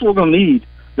contact, because that's what we're going to need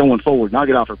going forward. And I'll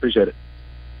get off. I appreciate it.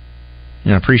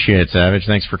 Yeah, appreciate it, Savage.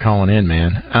 Thanks for calling in,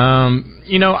 man.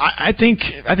 You know, I think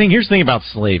here's the thing about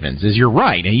Slavens is you're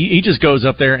right. He just goes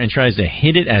up there and tries to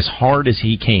hit it as hard as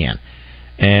he can.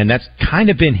 And that's kind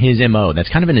of been his MO. That's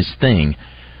kind of been his thing.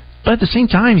 But at the same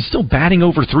time, he's still batting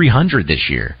over 300 this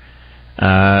year.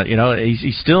 You know,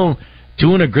 he's still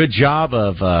doing a good job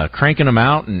of cranking them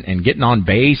out and getting on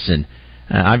base. And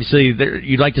obviously,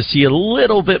 you'd like to see a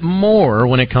little bit more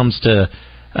when it comes to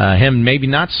him maybe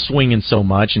not swinging so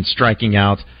much and striking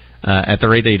out at the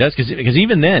rate that he does. Because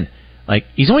even then, like,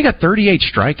 he's only got 38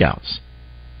 strikeouts.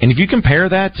 And if you compare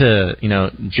that to, you know,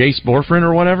 Jace Borfrin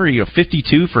or whatever, you have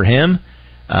 52 for him.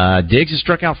 Diggs has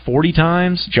struck out 40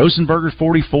 times. Josenberger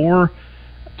 44.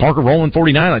 Parker Rowland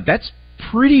 49. Like, that's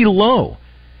pretty low.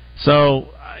 So,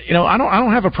 you know, I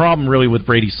don't have a problem really with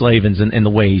Brady Slavens and the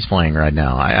way he's playing right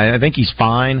now. I think he's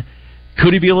fine.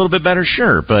 Could he be a little bit better?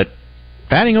 Sure, but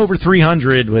batting over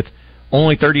 300 with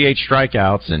only 38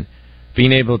 strikeouts and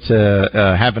being able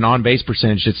to have an on-base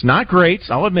percentage, it's not great.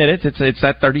 I'll admit it. It's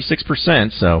at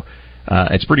 36%, so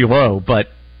it's pretty low. But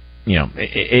you know,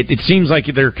 it seems like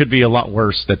there could be a lot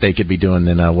worse that they could be doing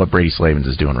than what Brady Slavens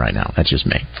is doing right now. That's just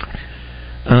me.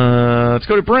 Let's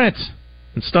go to Brent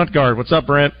in Stuttgart. What's up,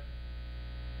 Brent?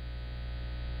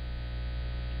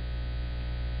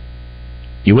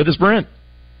 You with us, Brent?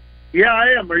 Yeah,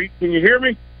 I am. Can you hear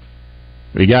me?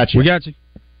 We got you. We got you.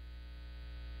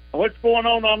 What's going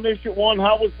on this one?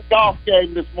 How was the golf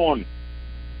game this morning?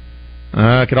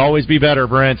 Could always be better,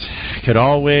 Brent. Could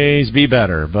always be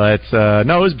better. But,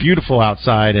 no, it was beautiful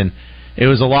outside, and it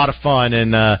was a lot of fun,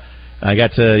 and I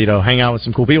got to, you know, hang out with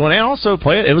some cool people, and also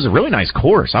play it. It was a really nice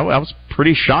course. I was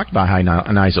pretty shocked by how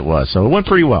nice it was, so it went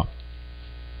pretty well.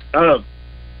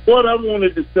 What I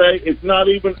wanted to say, it's not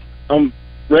even, I'm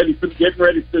getting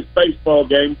ready for this baseball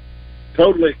game.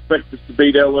 Totally expect us to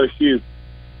beat LSU.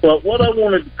 But what I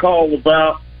wanted to call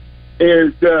about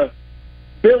is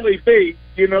Billy B,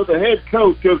 you know, the head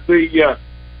coach of the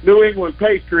New England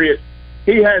Patriots.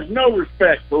 He has no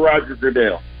respect for Roger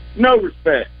Goodell. No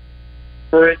respect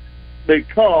for it,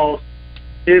 because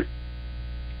if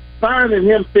finding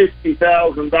him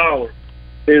 $50,000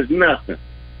 is nothing.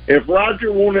 If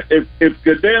Roger wanted, if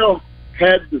Goodell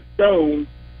had the stones,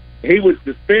 he would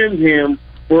suspend him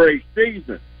for a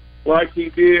season, like he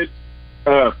did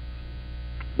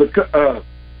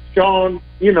Sean,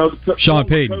 you know, Sean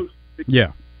Payton.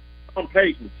 Yeah. Sean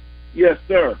Payton. Yes,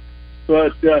 sir.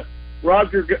 But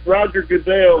Roger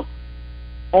Goodell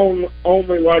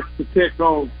only likes to pick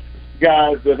on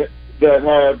guys that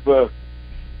have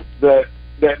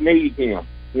that need him.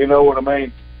 You know what I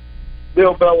mean?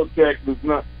 Bill Belichick does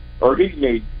not, or he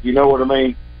needs. You know what I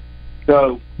mean?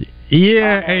 So.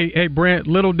 Yeah, hey, Brent,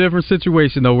 little different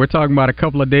situation, though. We're talking about a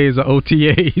couple of days of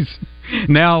OTAs.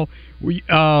 Now, you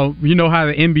know how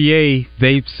the NBA,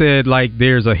 they've said, like,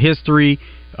 there's a history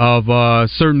of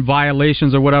certain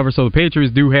violations or whatever, so the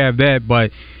Patriots do have that,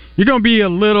 but you're going to be a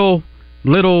little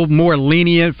more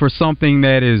lenient for something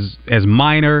that is as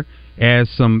minor as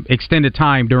some extended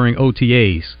time during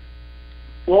OTAs.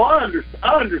 Well,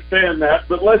 I understand that,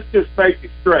 but let's just make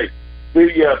it straight.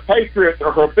 The Patriots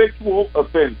are habitual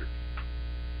offenders.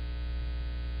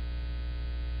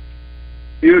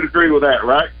 You would agree with that,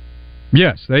 right?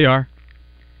 Yes, they are.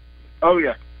 Oh,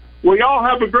 yeah. Well, y'all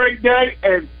have a great day,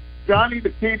 and Johnny, the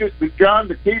key to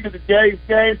the Jays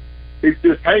game is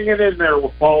just hanging in there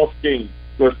with Paul Skeens.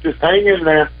 Just hang in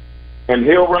there, and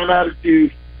he'll run out of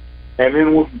juice, and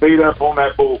then we'll beat up on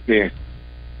that bullpen.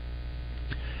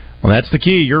 Well, that's the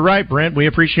key. You're right, Brent. We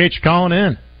appreciate you calling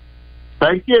in.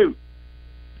 Thank you.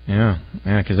 Yeah,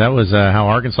 because that was how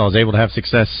Arkansas was able to have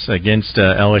success against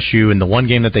LSU in the one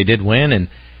game that they did win, and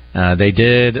They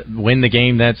did win the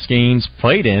game that Skeens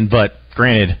played in, but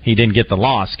granted, he didn't get the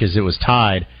loss because it was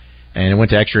tied, and it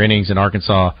went to extra innings, and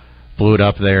Arkansas blew it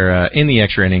up there in the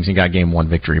extra innings and got game 1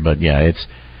 victory. But, yeah,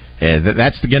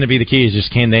 that's going to be the key, is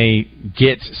just can they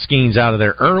get Skeens out of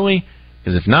there early?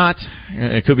 Because if not,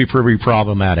 it could be pretty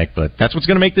problematic. But that's what's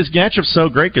going to make this matchup so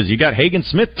great, because you got Hagen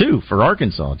Smith, too, for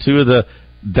Arkansas. 2 of the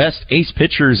best ace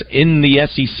pitchers in the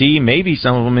SEC, maybe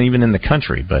some of them even in the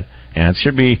country. But yeah, it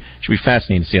should be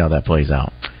fascinating to see how that plays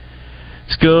out.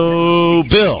 Let's go,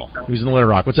 Bill, who's in Little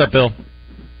Rock. What's up, Bill?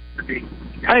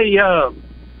 Hey, I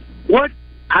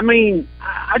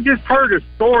just heard a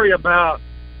story about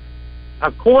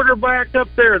a quarterback up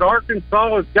there at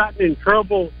Arkansas has gotten in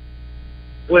trouble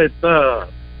with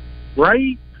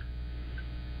rape.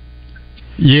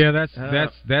 Yeah,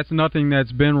 that's nothing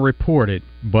that's been reported,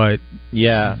 but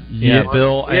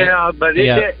Bill. But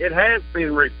it has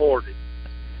been reported.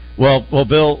 Well,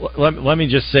 Bill, let me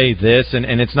just say this, and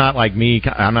it's not like me.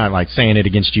 I'm not like saying it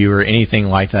against you or anything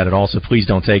like that at all. So please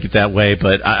don't take it that way.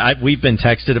 But we've been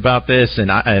texted about this,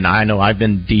 and I know I've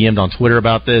been DM'd on Twitter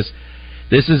about this.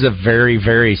 This is a very,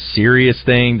 very serious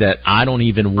thing that I don't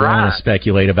even want to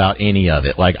speculate about any of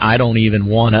it. Like, I don't even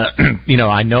want to.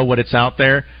 I know what it's out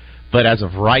there, but as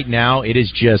of right now, it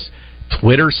is just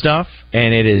Twitter stuff,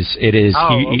 and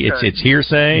it's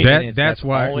hearsay. That's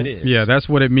why. All it is. Yeah, that's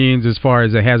what it means as far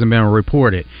as it hasn't been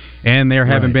reported, and there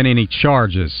haven't been any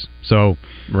charges. So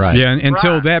yeah,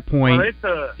 until that point,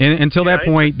 until that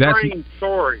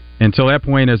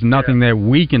point, there's nothing that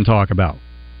we can talk about.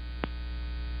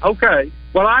 Okay,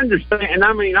 well, I understand, and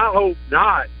I hope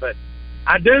not, but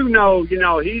I do know,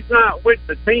 he's not with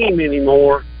the team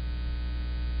anymore.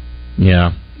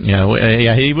 Yeah.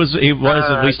 He was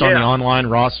at least on the online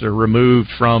roster, removed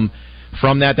from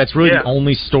that. That's really the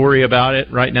only story about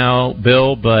it right now,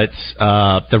 Bill. But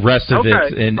the rest of it,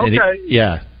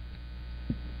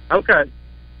 Okay.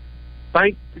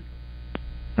 Thank you.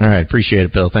 All right, appreciate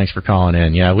it, Bill. Thanks for calling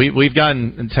in. Yeah, we've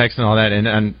gotten texts and all that,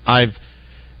 and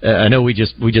I know we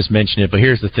just mentioned it, but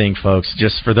here's the thing, folks.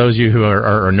 Just for those of you who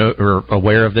are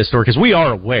aware of this story, because we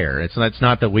are aware. It's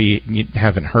not that we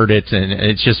haven't heard it, and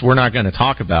it's just we're not going to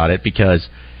talk about it because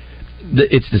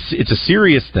it's a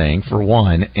serious thing, for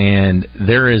one, and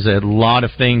there is a lot of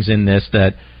things in this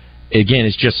that, again,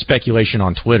 it's just speculation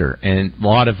on Twitter, and a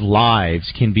lot of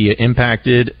lives can be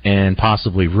impacted and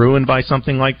possibly ruined by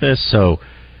something like this. So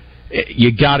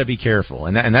you got to be careful,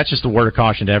 and that's just a word of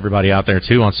caution to everybody out there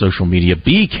too on social media.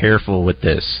 Be careful with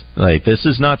this. Like, this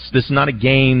is not a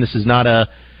game. This is not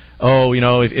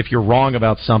if you're wrong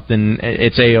about something,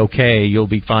 it's okay. You'll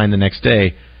be fine the next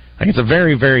day. Like, it's a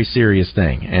very, very serious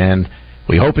thing, and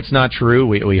we hope it's not true.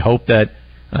 We hope that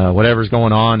whatever's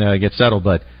going on gets settled.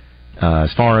 But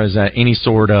as far as any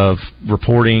sort of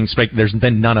reporting, there's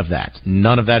been none of that.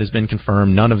 None of that has been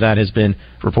confirmed. None of that has been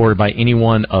reported by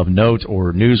anyone of note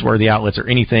or newsworthy outlets or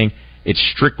anything. It's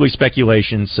strictly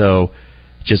speculation, so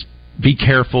just be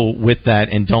careful with that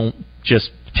and don't just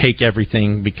take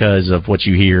everything because of what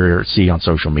you hear or see on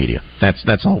social media.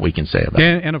 That's all we can say about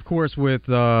it. And of course, with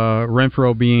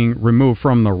Renfro being removed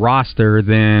from the roster,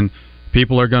 then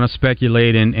people are going to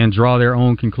speculate and draw their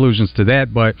own conclusions to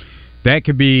that, but that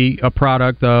could be a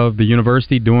product of the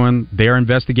university doing their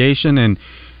investigation and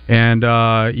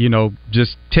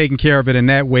just taking care of it in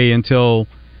that way until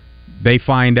they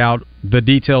find out the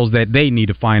details that they need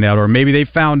to find out, or maybe they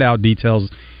found out details.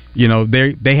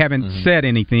 They haven't said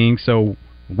anything, so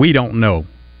we don't know.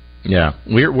 Yeah,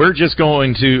 we're just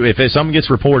going to, if something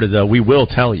gets reported, though, we will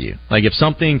tell you. Like, if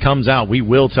something comes out, we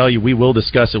will tell you, we will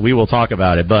discuss it, we will talk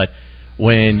about it. But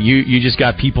when you just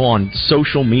got people on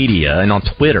social media and on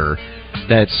Twitter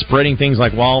that's spreading things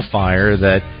like wildfire,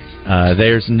 that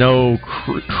there's no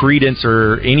credence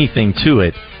or anything to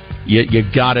it, you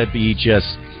got to be just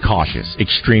cautious,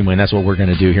 extremely, and that's what we're going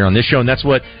to do here on this show, and that's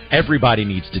what everybody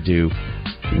needs to do.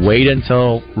 Wait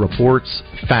until reports,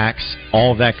 facts,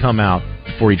 all of that come out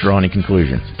before you draw any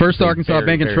conclusions. First Arkansas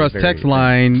Bank and Trust text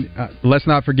line, let's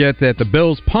not forget that the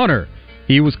Bills punter,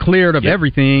 he was cleared of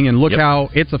everything, and look how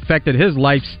it's affected his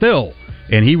life still,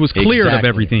 and he was cleared of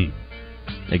everything.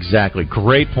 Exactly.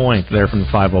 Great point there from the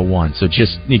 501. So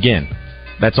just, again,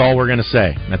 that's all we're going to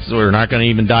say. We're not going to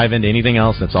even dive into anything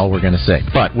else. That's all we're going to say.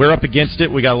 But we're up against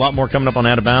it. We got a lot more coming up on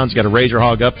Out of Bounds. Got a Razor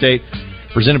Hog update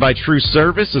presented by True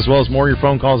Service, as well as more of your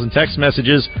phone calls and text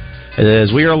messages,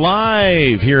 as we are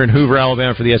live here in Hoover,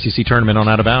 Alabama for the SEC tournament on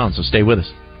Out of Bounds. So stay with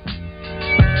us.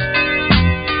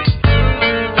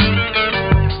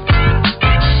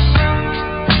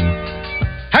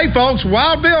 Hey, Hey folks,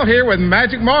 Wild Bill here with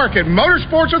Magic Mark at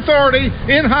Motorsports Authority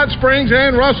in Hot Springs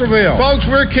and Russellville. Folks,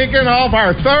 we're kicking off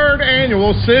our 3rd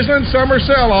annual Sizzling Summer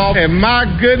Sell-Off, and my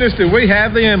goodness, do we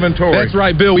have the inventory. That's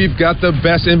right, Bill. We've got the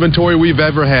best inventory we've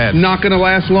ever had. Not going to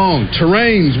last long.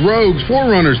 Terrains, Rogues,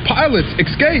 4Runners, Pilots,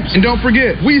 Escapes. And don't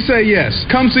forget, we say yes.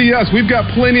 Come see us. We've got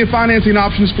plenty of financing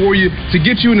options for you to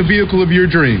get you in the vehicle of your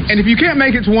dreams. And if you can't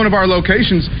make it to one of our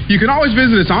locations, you can always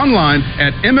visit us online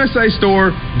at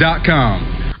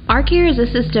msastore.com. ARCare is a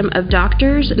system of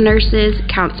doctors, nurses,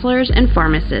 counselors, and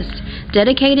pharmacists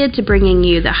dedicated to bringing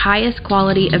you the highest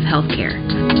quality of healthcare.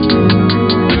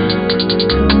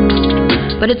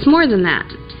 But it's more than that.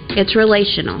 It's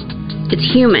relational. It's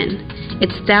human.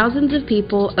 It's thousands of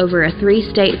people over a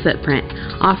 3-state footprint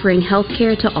offering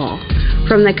healthcare to all.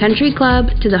 From the country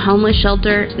club to the homeless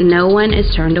shelter, no one is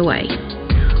turned away.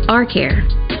 ARCare,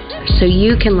 so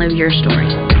you can live your story.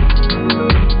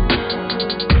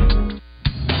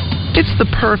 It's the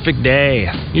perfect day.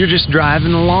 You're just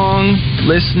driving along,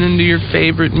 listening to your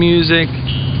favorite music,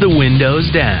 the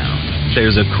windows down.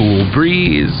 There's a cool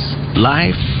breeze.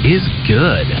 Life is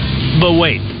good. But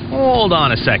wait, hold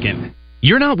on a second.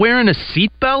 You're not wearing a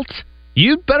seatbelt?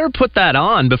 You'd better put that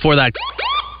on before that...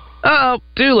 Uh-oh,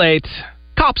 too late.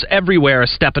 Cops everywhere are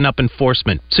stepping up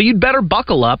enforcement, so you'd better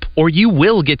buckle up or you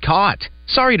will get caught.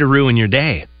 Sorry to ruin your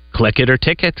day. Click it or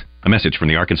ticket. A message from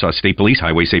the Arkansas State Police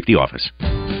Highway Safety Office.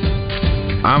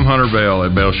 I'm Hunter Bell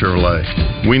at Bell Chevrolet.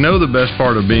 We know the best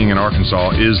part of being in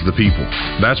Arkansas is the people.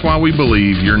 That's why we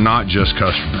believe you're not just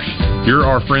customers. You're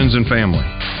our friends and family.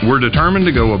 We're determined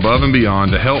to go above and beyond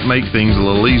to help make things a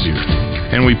little easier.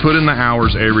 And we put in the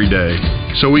hours every day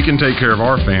so we can take care of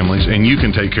our families and you can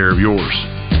take care of yours.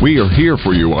 We are here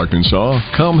for you, Arkansas.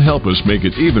 Come help us make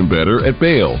it even better at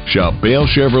Bale. Shop Bale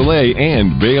Chevrolet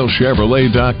and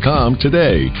BaleChevrolet.com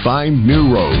today. Find new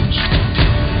roads.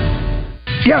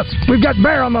 Yes, we've got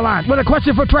Bear on the line with a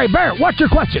question for Trey. Bear, what's your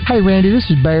question? Hey, Randy, this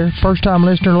is Bear, first-time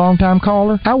listener, long-time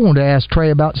caller. I wanted to ask Trey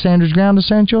about Sanders Ground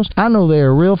Essentials. I know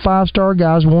they're real 5-star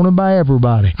guys wanted by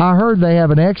everybody. I heard they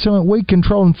have an excellent weed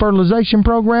control and fertilization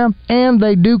program, and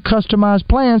they do customized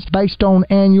plans based on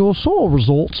annual soil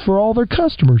results for all their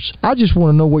customers. I just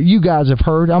want to know what you guys have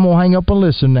heard. I'm going to hang up and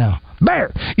listen now.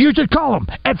 Bear, you should call them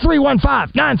at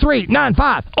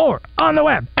 315-9395 or on the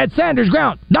web at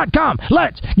sandersground.com.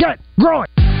 Let's get growing.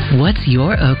 What's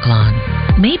your Oaklawn?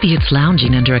 Maybe it's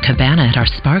lounging under a cabana at our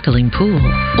sparkling pool,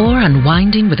 or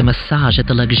unwinding with a massage at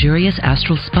the luxurious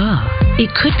Astral Spa.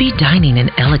 It could be dining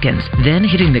in elegance, then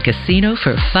hitting the casino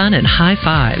for fun and high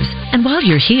fives. And while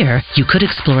you're here, you could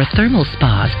explore thermal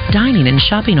spas, dining and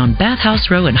shopping on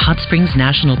Bathhouse Row in Hot Springs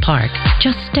National Park,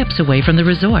 just steps away from the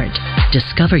resort.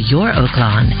 Discover your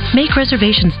Oaklawn. Make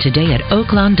reservations today at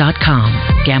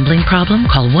oaklawn.com. Gambling problem?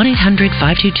 Call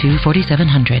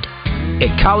 1-800-522-4700.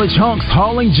 At College Hunks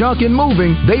Hauling, Junk, and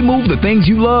Moving, they move the things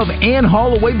you love and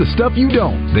haul away the stuff you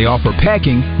don't. They offer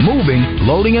packing, moving,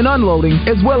 loading and unloading,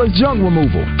 as well as junk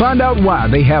removal. Find out why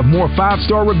they have more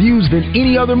 5-star reviews than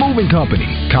any other moving company.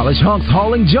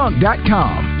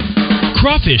 CollegeHunksHaulingJunk.com.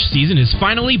 Crawfish season is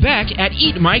finally back at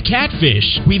Eat My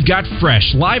Catfish. We've got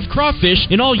fresh, live crawfish,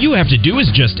 and all you have to do is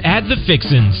just add the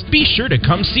fixins. Be sure to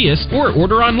come see us or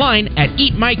order online at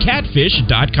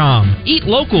eatmycatfish.com. Eat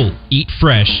local, eat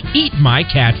fresh, Eat My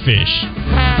Catfish.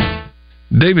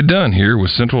 David Dunn here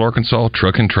with Central Arkansas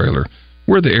Truck and Trailer.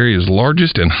 We're the area's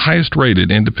largest and highest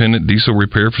rated independent diesel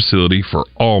repair facility for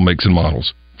all makes and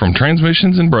models, from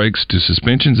transmissions and brakes to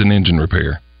suspensions and engine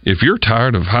repair. If you're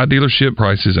tired of high dealership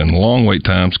prices and long wait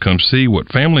times, come see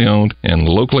what family-owned and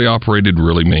locally operated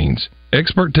really means.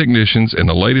 Expert technicians and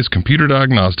the latest computer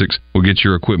diagnostics will get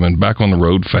your equipment back on the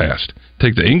road fast.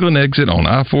 Take the England exit on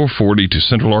I-440 to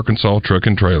Central Arkansas Truck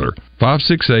and Trailer,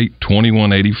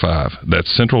 568-2185. That's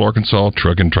Central Arkansas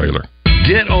Truck and Trailer.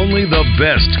 Get only the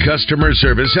best customer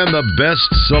service and the best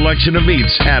selection of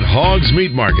meats at Hogs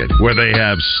Meat Market, where they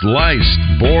have sliced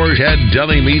boar head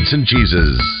deli meats and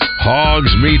cheeses.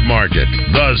 Hogs Meat Market,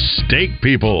 the steak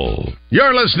people.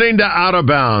 You're listening to Out of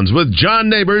Bounds with John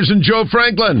Neighbors and Joe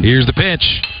Franklin. Here's the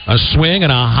pitch. A swing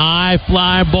and a high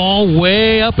fly ball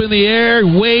way up in the air,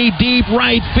 way deep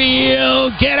right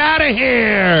field. Get out of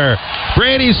here.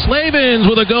 Brady Slavens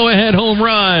with a go-ahead home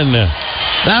run.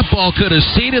 That ball could have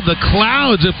seeded the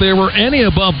clouds if there were any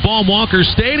above Baum-Walker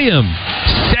Stadium.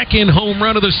 Second home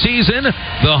run of the season.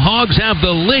 The Hogs have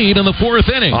the lead in the fourth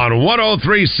inning. On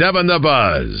 103.7 The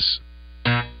Buzz.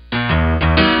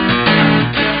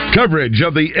 Coverage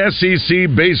of the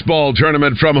SEC Baseball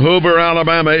Tournament from Hoover,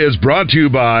 Alabama is brought to you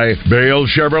by Bale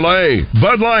Chevrolet,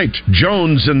 Bud Light,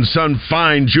 Jones & Son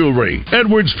Fine Jewelry,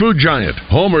 Edwards Food Giant,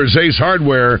 Homer's Ace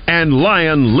Hardware, and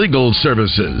Lion Legal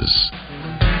Services.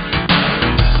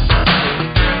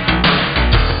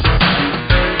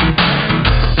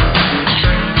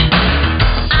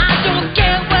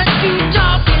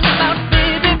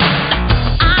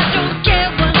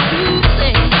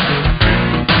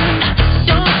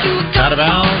 Out of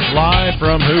Bounds, live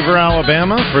from Hoover,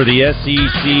 Alabama for the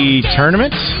SEC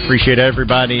tournament. Appreciate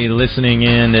everybody listening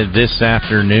in this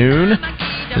afternoon,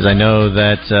 because I know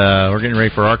that we're getting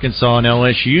ready for Arkansas and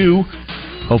LSU.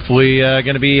 Hopefully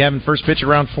going to be having first pitch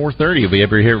around 4:30. You'll be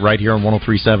able to hear it right here on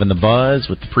 103.7 The Buzz,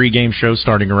 with the pregame show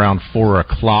starting around 4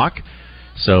 o'clock.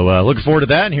 So looking forward to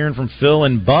that and hearing from Phil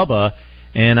and Bubba.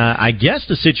 And I guess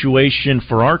the situation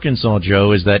for Arkansas,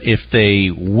 Joe, is that if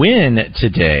they win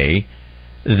today,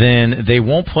 then they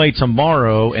won't play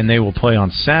tomorrow and they will play on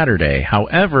Saturday.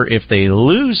 However, if they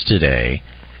lose today,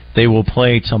 they will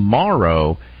play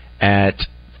tomorrow at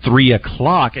 3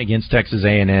 o'clock against Texas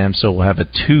A&M, so we'll have a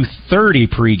 2:30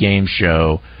 pregame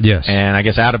show. Yes. And I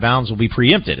guess Out of Bounds will be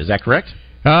preempted. Is that correct?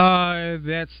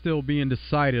 That's still being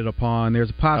decided upon.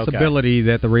 There's a possibility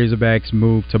that the Razorbacks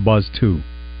move to Buzz 2.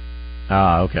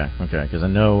 Okay. Because I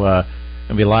know I'm going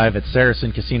to be live at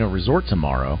Saracen Casino Resort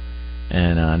tomorrow,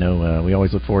 and I know we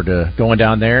always look forward to going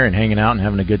down there and hanging out and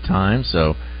having a good time.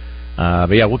 So,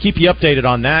 but yeah, we'll keep you updated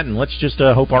on that, and let's just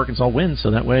hope Arkansas wins,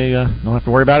 so that way don't have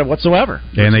to worry about it whatsoever.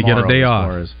 And they get a day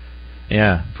off.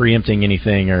 Preempting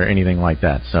anything or anything like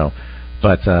that. So,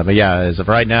 but yeah, as of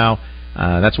right now,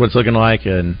 that's what it's looking like,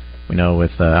 and we know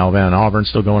with Alabama and Auburn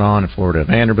still going on, and Florida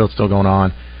Vanderbilt still going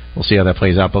on. We'll see how that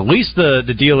plays out. But at least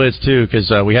the deal is, too,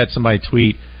 because we had somebody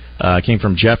tweet, came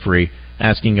from Jeffrey,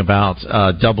 asking about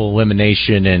double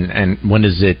elimination and when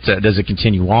does it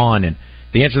continue on? And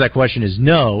the answer to that question is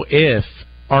no. If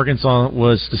Arkansas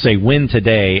was to, say, win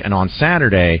today and on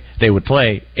Saturday they would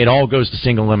play, it all goes to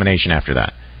single elimination after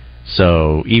that.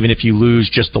 So even if you lose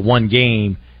just the one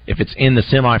game, if it's in the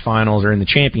semifinals or in the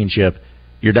championship,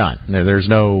 you're done. There's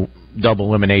no double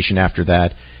elimination after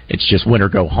that. It's just win or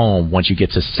go home once you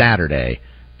get to Saturday.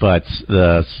 But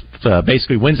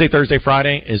basically Wednesday, Thursday,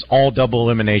 Friday is all double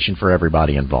elimination for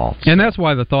everybody involved. And that's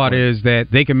why the thought is that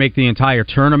they can make the entire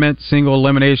tournament single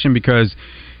elimination, because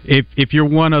if you're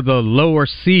one of the lower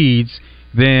seeds,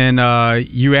 then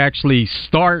you actually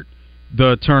start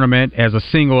the tournament as a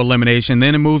single elimination,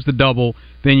 then it moves to double,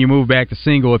 then you move back to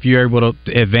single if you're able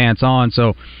to advance on.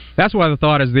 So that's why the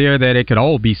thought is there that it could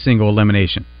all be single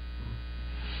elimination.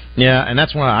 Yeah, and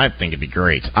that's why I think it'd be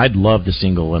great. I'd love the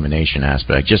single elimination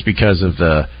aspect, just because of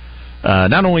the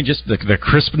not only just the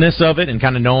crispness of it and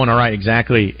kind of knowing, all right,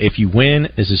 exactly, if you win,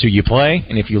 this is who you play,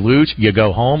 and if you lose, you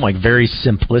go home, like very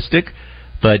simplistic,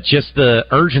 but just the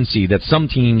urgency that some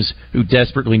teams who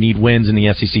desperately need wins in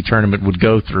the SEC tournament would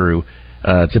go through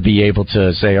to be able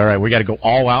to say, all right, we got to go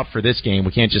all out for this game.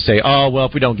 We can't just say, oh, well,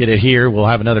 if we don't get it here, we'll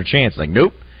have another chance. Like,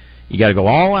 nope. You got to go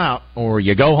all out or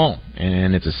you go home,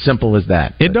 and it's as simple as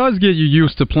that. It does get you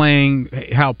used to playing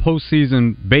how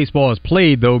postseason baseball is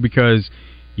played, though, because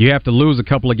you have to lose a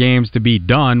couple of games to be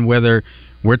done, whether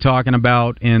we're talking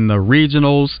about in the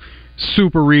regionals,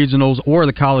 super regionals, or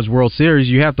the College World Series.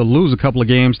 You have to lose a couple of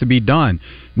games to be done.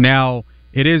 Now,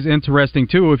 it is interesting,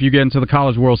 too, if you get into the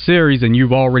College World Series and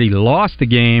you've already lost the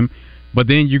game, but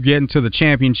then you get into the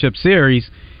Championship Series,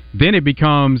 then it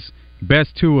becomes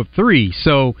best 2 of 3.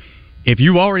 So if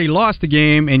you already lost the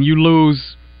game and you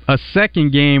lose a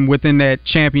second game within that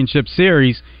championship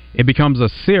series, it becomes a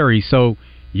series. So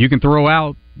you can throw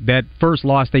out that first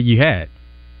loss that you had.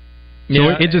 So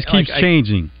yeah, it just keeps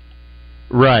changing.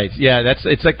 Right. Yeah,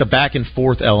 it's like the back and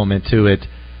forth element to it,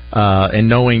 and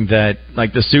knowing that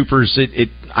like the Supers.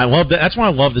 I love that. That's why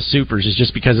I love the Supers. Is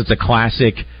just because it's a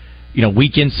classic,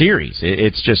 weekend series.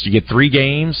 It's just you get 3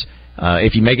 games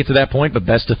if you make it to that point, but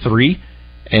best of 3.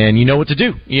 And you know what to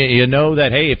do. You know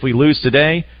that, hey, if we lose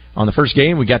today on the first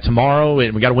game, we got tomorrow,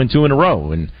 and we got to win 2 in a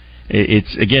row. And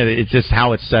it's just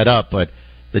how it's set up. But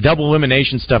the double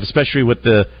elimination stuff, especially with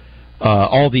the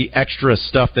all the extra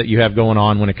stuff that you have going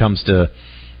on when it comes to,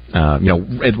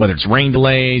 whether it's rain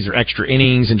delays or extra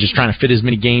innings and just trying to fit as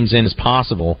many games in as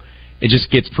possible, it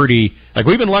just gets pretty. Like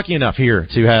we've been lucky enough here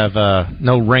to have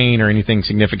no rain or anything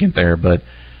significant there, but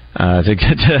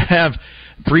to have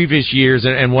previous years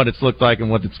and what it's looked like and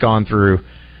what it's gone through,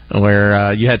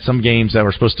 where you had some games that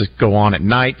were supposed to go on at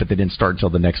night, but they didn't start until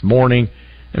the next morning.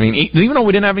 I mean, even though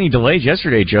we didn't have any delays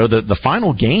yesterday, Joe, the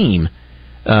final game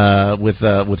with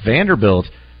Vanderbilt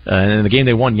and the game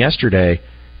they won yesterday,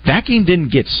 that game didn't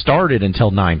get started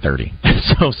until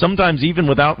 9:30. So sometimes even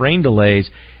without rain delays,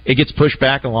 it gets pushed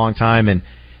back a long time, and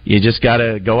you just got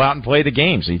to go out and play the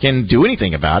game. So you can't do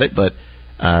anything about it, but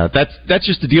that's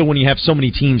just the deal when you have so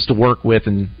many teams to work with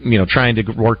and trying to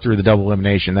work through the double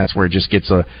elimination. That's where it just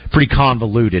gets pretty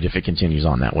convoluted if it continues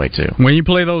on that way too. When you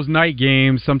play those night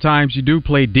games, sometimes you do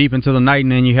play deep into the night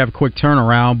and then you have a quick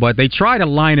turnaround, but they try to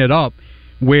line it up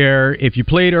where if you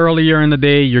played earlier in the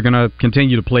day, you're going to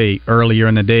continue to play earlier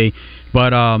in the day.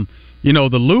 But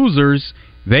the losers,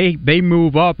 they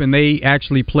move up and they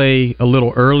actually play a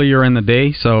little earlier in the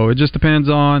day. So it just depends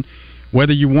on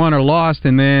whether you won or lost,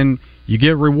 and then you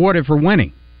get rewarded for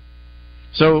winning.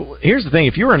 So here's the thing: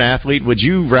 if you were an athlete, would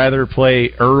you rather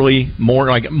play early,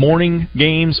 morning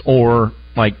games, or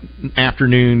like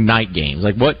afternoon, night games?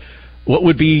 Like what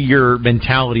would be your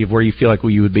mentality of where you feel like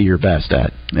you would be your best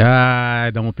at?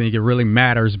 I don't think it really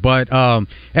matters, but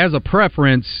as a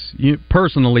preference,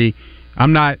 personally,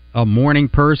 I'm not a morning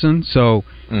person, so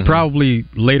probably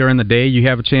later in the day you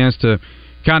have a chance to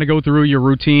kind of go through your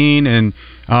routine and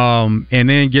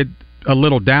then get a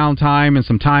little downtime and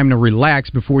some time to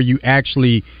relax before you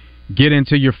actually get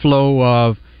into your flow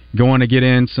of going to get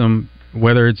in some,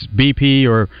 whether it's BP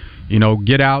or,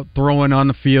 get out throwing on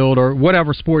the field or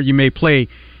whatever sport you may play.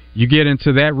 You get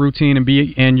into that routine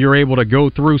and you're able to go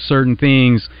through certain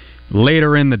things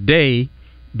later in the day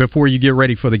before you get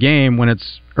ready for the game. When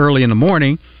it's early in the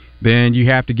morning, then you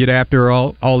have to get after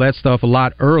all that stuff a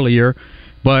lot earlier.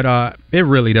 But it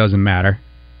really doesn't matter.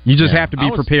 You just have to be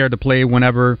prepared to play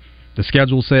whenever the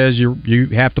schedule says you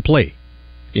have to play.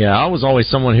 Yeah, I was always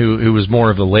someone who was more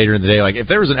of the later in the day. Like if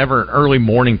there was ever an early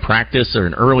morning practice or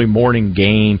an early morning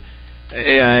game,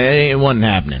 it wasn't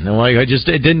happening. Like it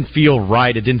didn't feel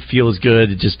right. It didn't feel as good.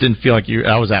 It just didn't feel like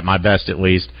I was at my best, at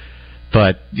least.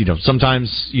 But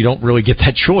sometimes you don't really get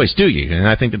that choice, do you? And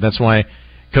I think that's why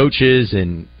coaches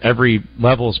in every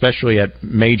level, especially at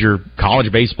major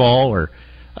college baseball or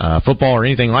football or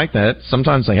anything like that,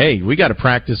 sometimes say, hey, we got to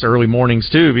practice early mornings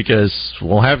too, because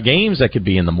we'll have games that could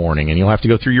be in the morning, and you'll have to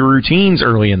go through your routines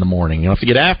early in the morning. You'll have to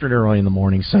get after it early in the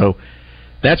morning. So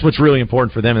that's what's really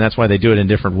important for them, and that's why they do it in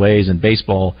different ways. In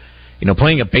baseball,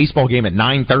 playing a baseball game at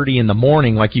 9:30 in the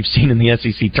morning, like you've seen in the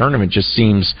SEC tournament, just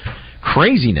seems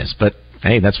craziness. But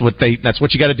hey, that's what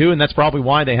you got to do, and that's probably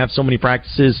why they have so many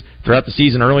practices throughout the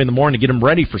season early in the morning to get them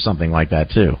ready for something like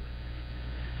that too.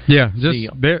 Yeah,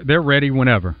 they're ready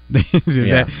whenever.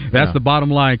 That's the bottom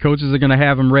line. Coaches are going to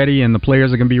have them ready, and the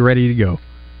players are going to be ready to go.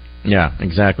 Yeah,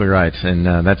 exactly right. And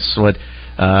that's what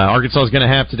Arkansas is going to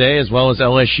have today, as well as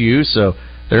LSU. So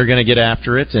they're going to get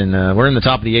after it. And we're in the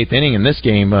top of the 8th inning in this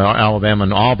game. Alabama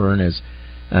and Auburn is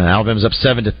Alabama's up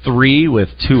 7-3 with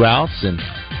 2 outs, and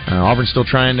Auburn's still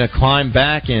trying to climb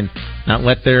back and not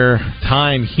let their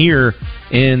time here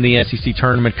in the SEC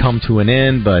tournament come to an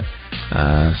end. But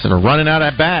so they're running out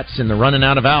at bats and they're running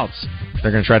out of outs.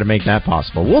 They're going to try to make that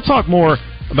possible. We'll talk more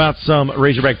about some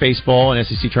Razorback baseball and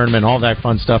SEC tournament and all that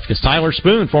fun stuff, because Tyler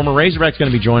Spoon, former Razorback, is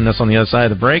going to be joining us on the other side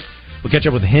of the break. We'll catch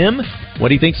up with him,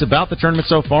 what he thinks about the tournament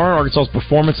so far, Arkansas's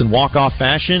performance in walk-off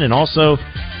fashion, and also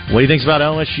what he thinks about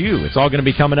LSU. It's all going to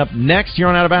be coming up next here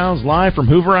on Out of Bounds, live from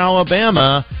Hoover,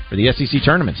 Alabama, for the SEC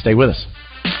tournament. Stay with us.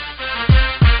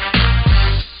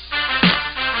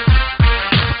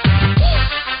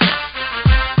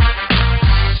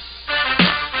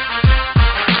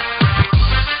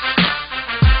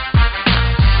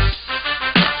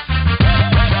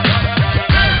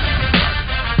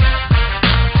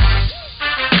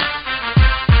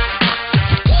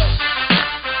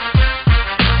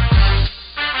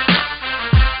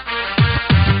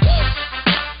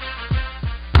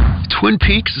 Twin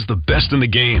Peaks is the best in the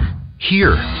game.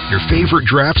 Here, your favorite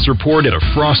drafts are poured at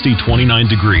a frosty 29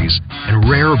 degrees, and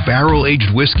rare barrel-aged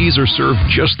whiskeys are served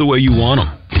just the way you want them.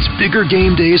 It's bigger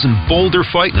game days and bolder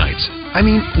fight nights. I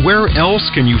mean, where else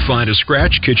can you find a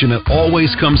scratch kitchen that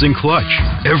always comes in clutch?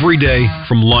 Every day,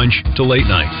 from lunch to late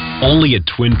night. Only at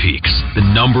Twin Peaks, the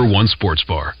 #1 sports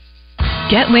bar.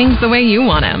 Get wings the way you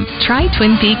want them. Try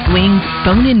Twin Peaks wings,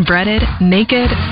 bone-in breaded, naked,